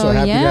 I'm so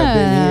happy to have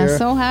been here.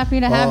 So happy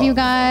to have you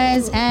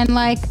guys. And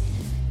like,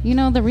 you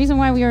know, the reason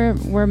why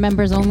we're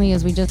members only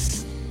is we don't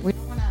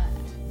want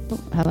to.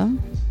 Hello.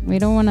 We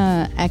don't want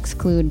to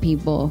exclude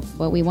people,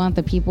 but we want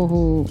the people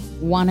who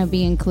want to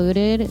be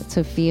included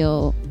to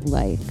feel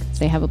like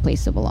they have a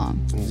place to belong.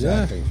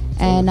 Exactly.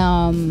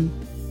 And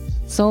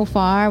so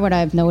far, what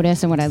I've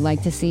noticed and what I'd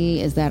like to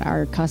see is that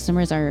our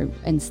customers are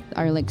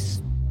like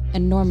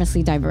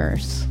enormously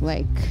diverse.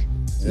 Like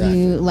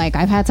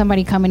I've had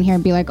somebody come in here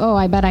and be like, "Oh,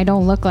 I bet I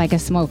don't look like a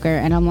smoker,"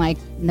 and I'm like,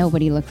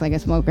 "Nobody looks like a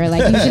smoker."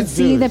 Like you should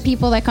see the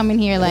people that come in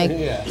here, like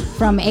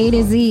from A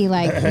to Z,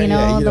 like you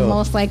know, the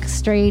most like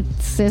straight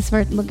cis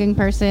looking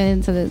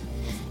person to the.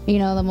 You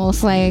know, the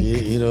most like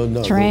You don't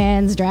know.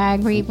 trans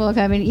drag people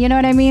coming. You know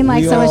what I mean?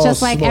 Like, We so it's all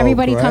just like smoke,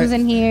 everybody right? comes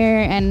in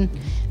here, and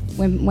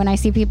when I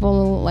see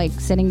people like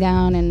sitting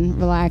down and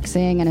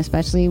relaxing, and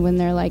especially when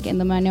they're like in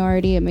the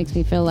minority, it makes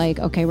me feel like,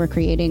 okay, we're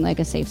creating like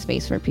a safe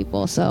space for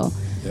people. So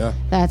Yeah.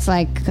 that's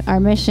like our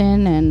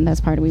mission, and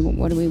that's part of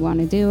what do we want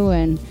to do.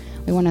 And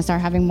we want to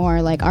start having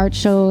more like art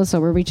shows. So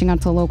we're reaching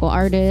out to local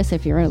artists.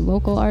 If you're a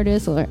local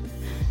artist or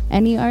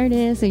any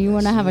artist, and you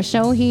want to have a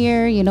show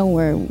here, you know,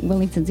 we're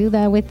willing to do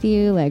that with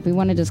you. Like, we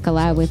want to just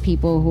collab with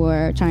people who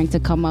are trying to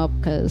come up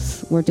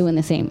because we're doing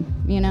the same,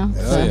 you know?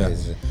 Oh, yeah.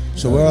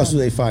 So where else do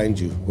they find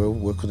you?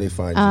 Where could they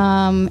find you?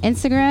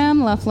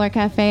 Instagram, La Fleur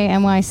Cafe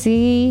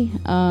NYC.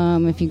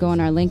 If you go on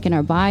our link in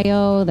our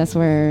bio, that's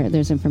where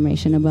there's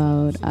information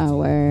about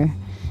our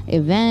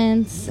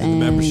events and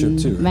membership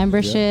too, right?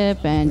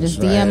 membership, and just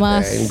Right, DM right.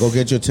 us. And go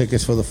get your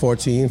tickets for the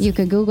 14th. You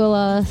could Google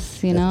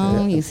us, you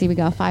know. You see we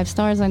got 5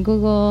 stars on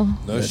Google.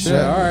 No shit.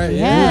 right. All right.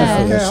 Yeah.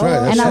 Okay, That's hold right,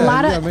 on. that's And a right.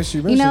 lot Yeah, of, make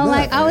sure you you know, mention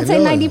like that. I would I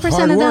say know, 90%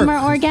 hard of them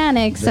work. are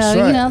organic. That's So,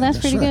 right. you know, that's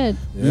pretty right.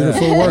 good.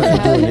 Beautiful work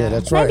you're doing. Yeah,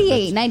 that's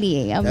right.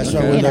 98. I That's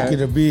mean, why we're you know. lucky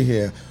to be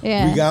here.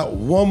 Yeah. We got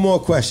one more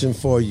question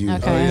for you.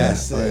 Okay. Oh, yeah.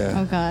 That's it.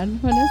 Oh, God.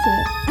 What is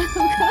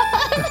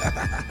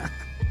it?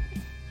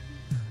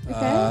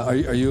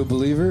 Okay. Are you a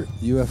believer?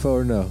 UFO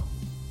or no?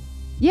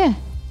 Yeah.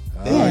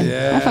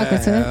 yeah. I fuck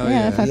with it. Hell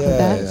Yeah, I fuck with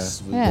that.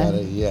 Yes, we Yeah. got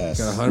it. Yes.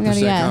 Got We got a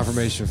 100% yes.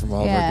 confirmation from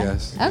all of our Yeah.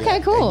 guests. Okay,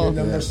 And cool. you're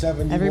number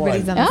 71.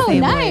 Everybody's on the Oh, same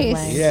nice.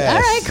 wavelength. Yes. All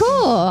right,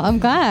 cool. I'm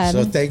glad.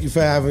 So thank you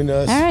for having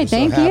us. All right, We're so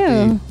thank happy.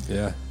 you.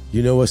 Yeah.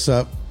 You know what's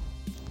up.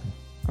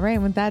 All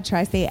right, with that,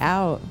 Tristate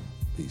out.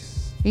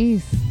 Peace.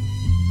 Peace.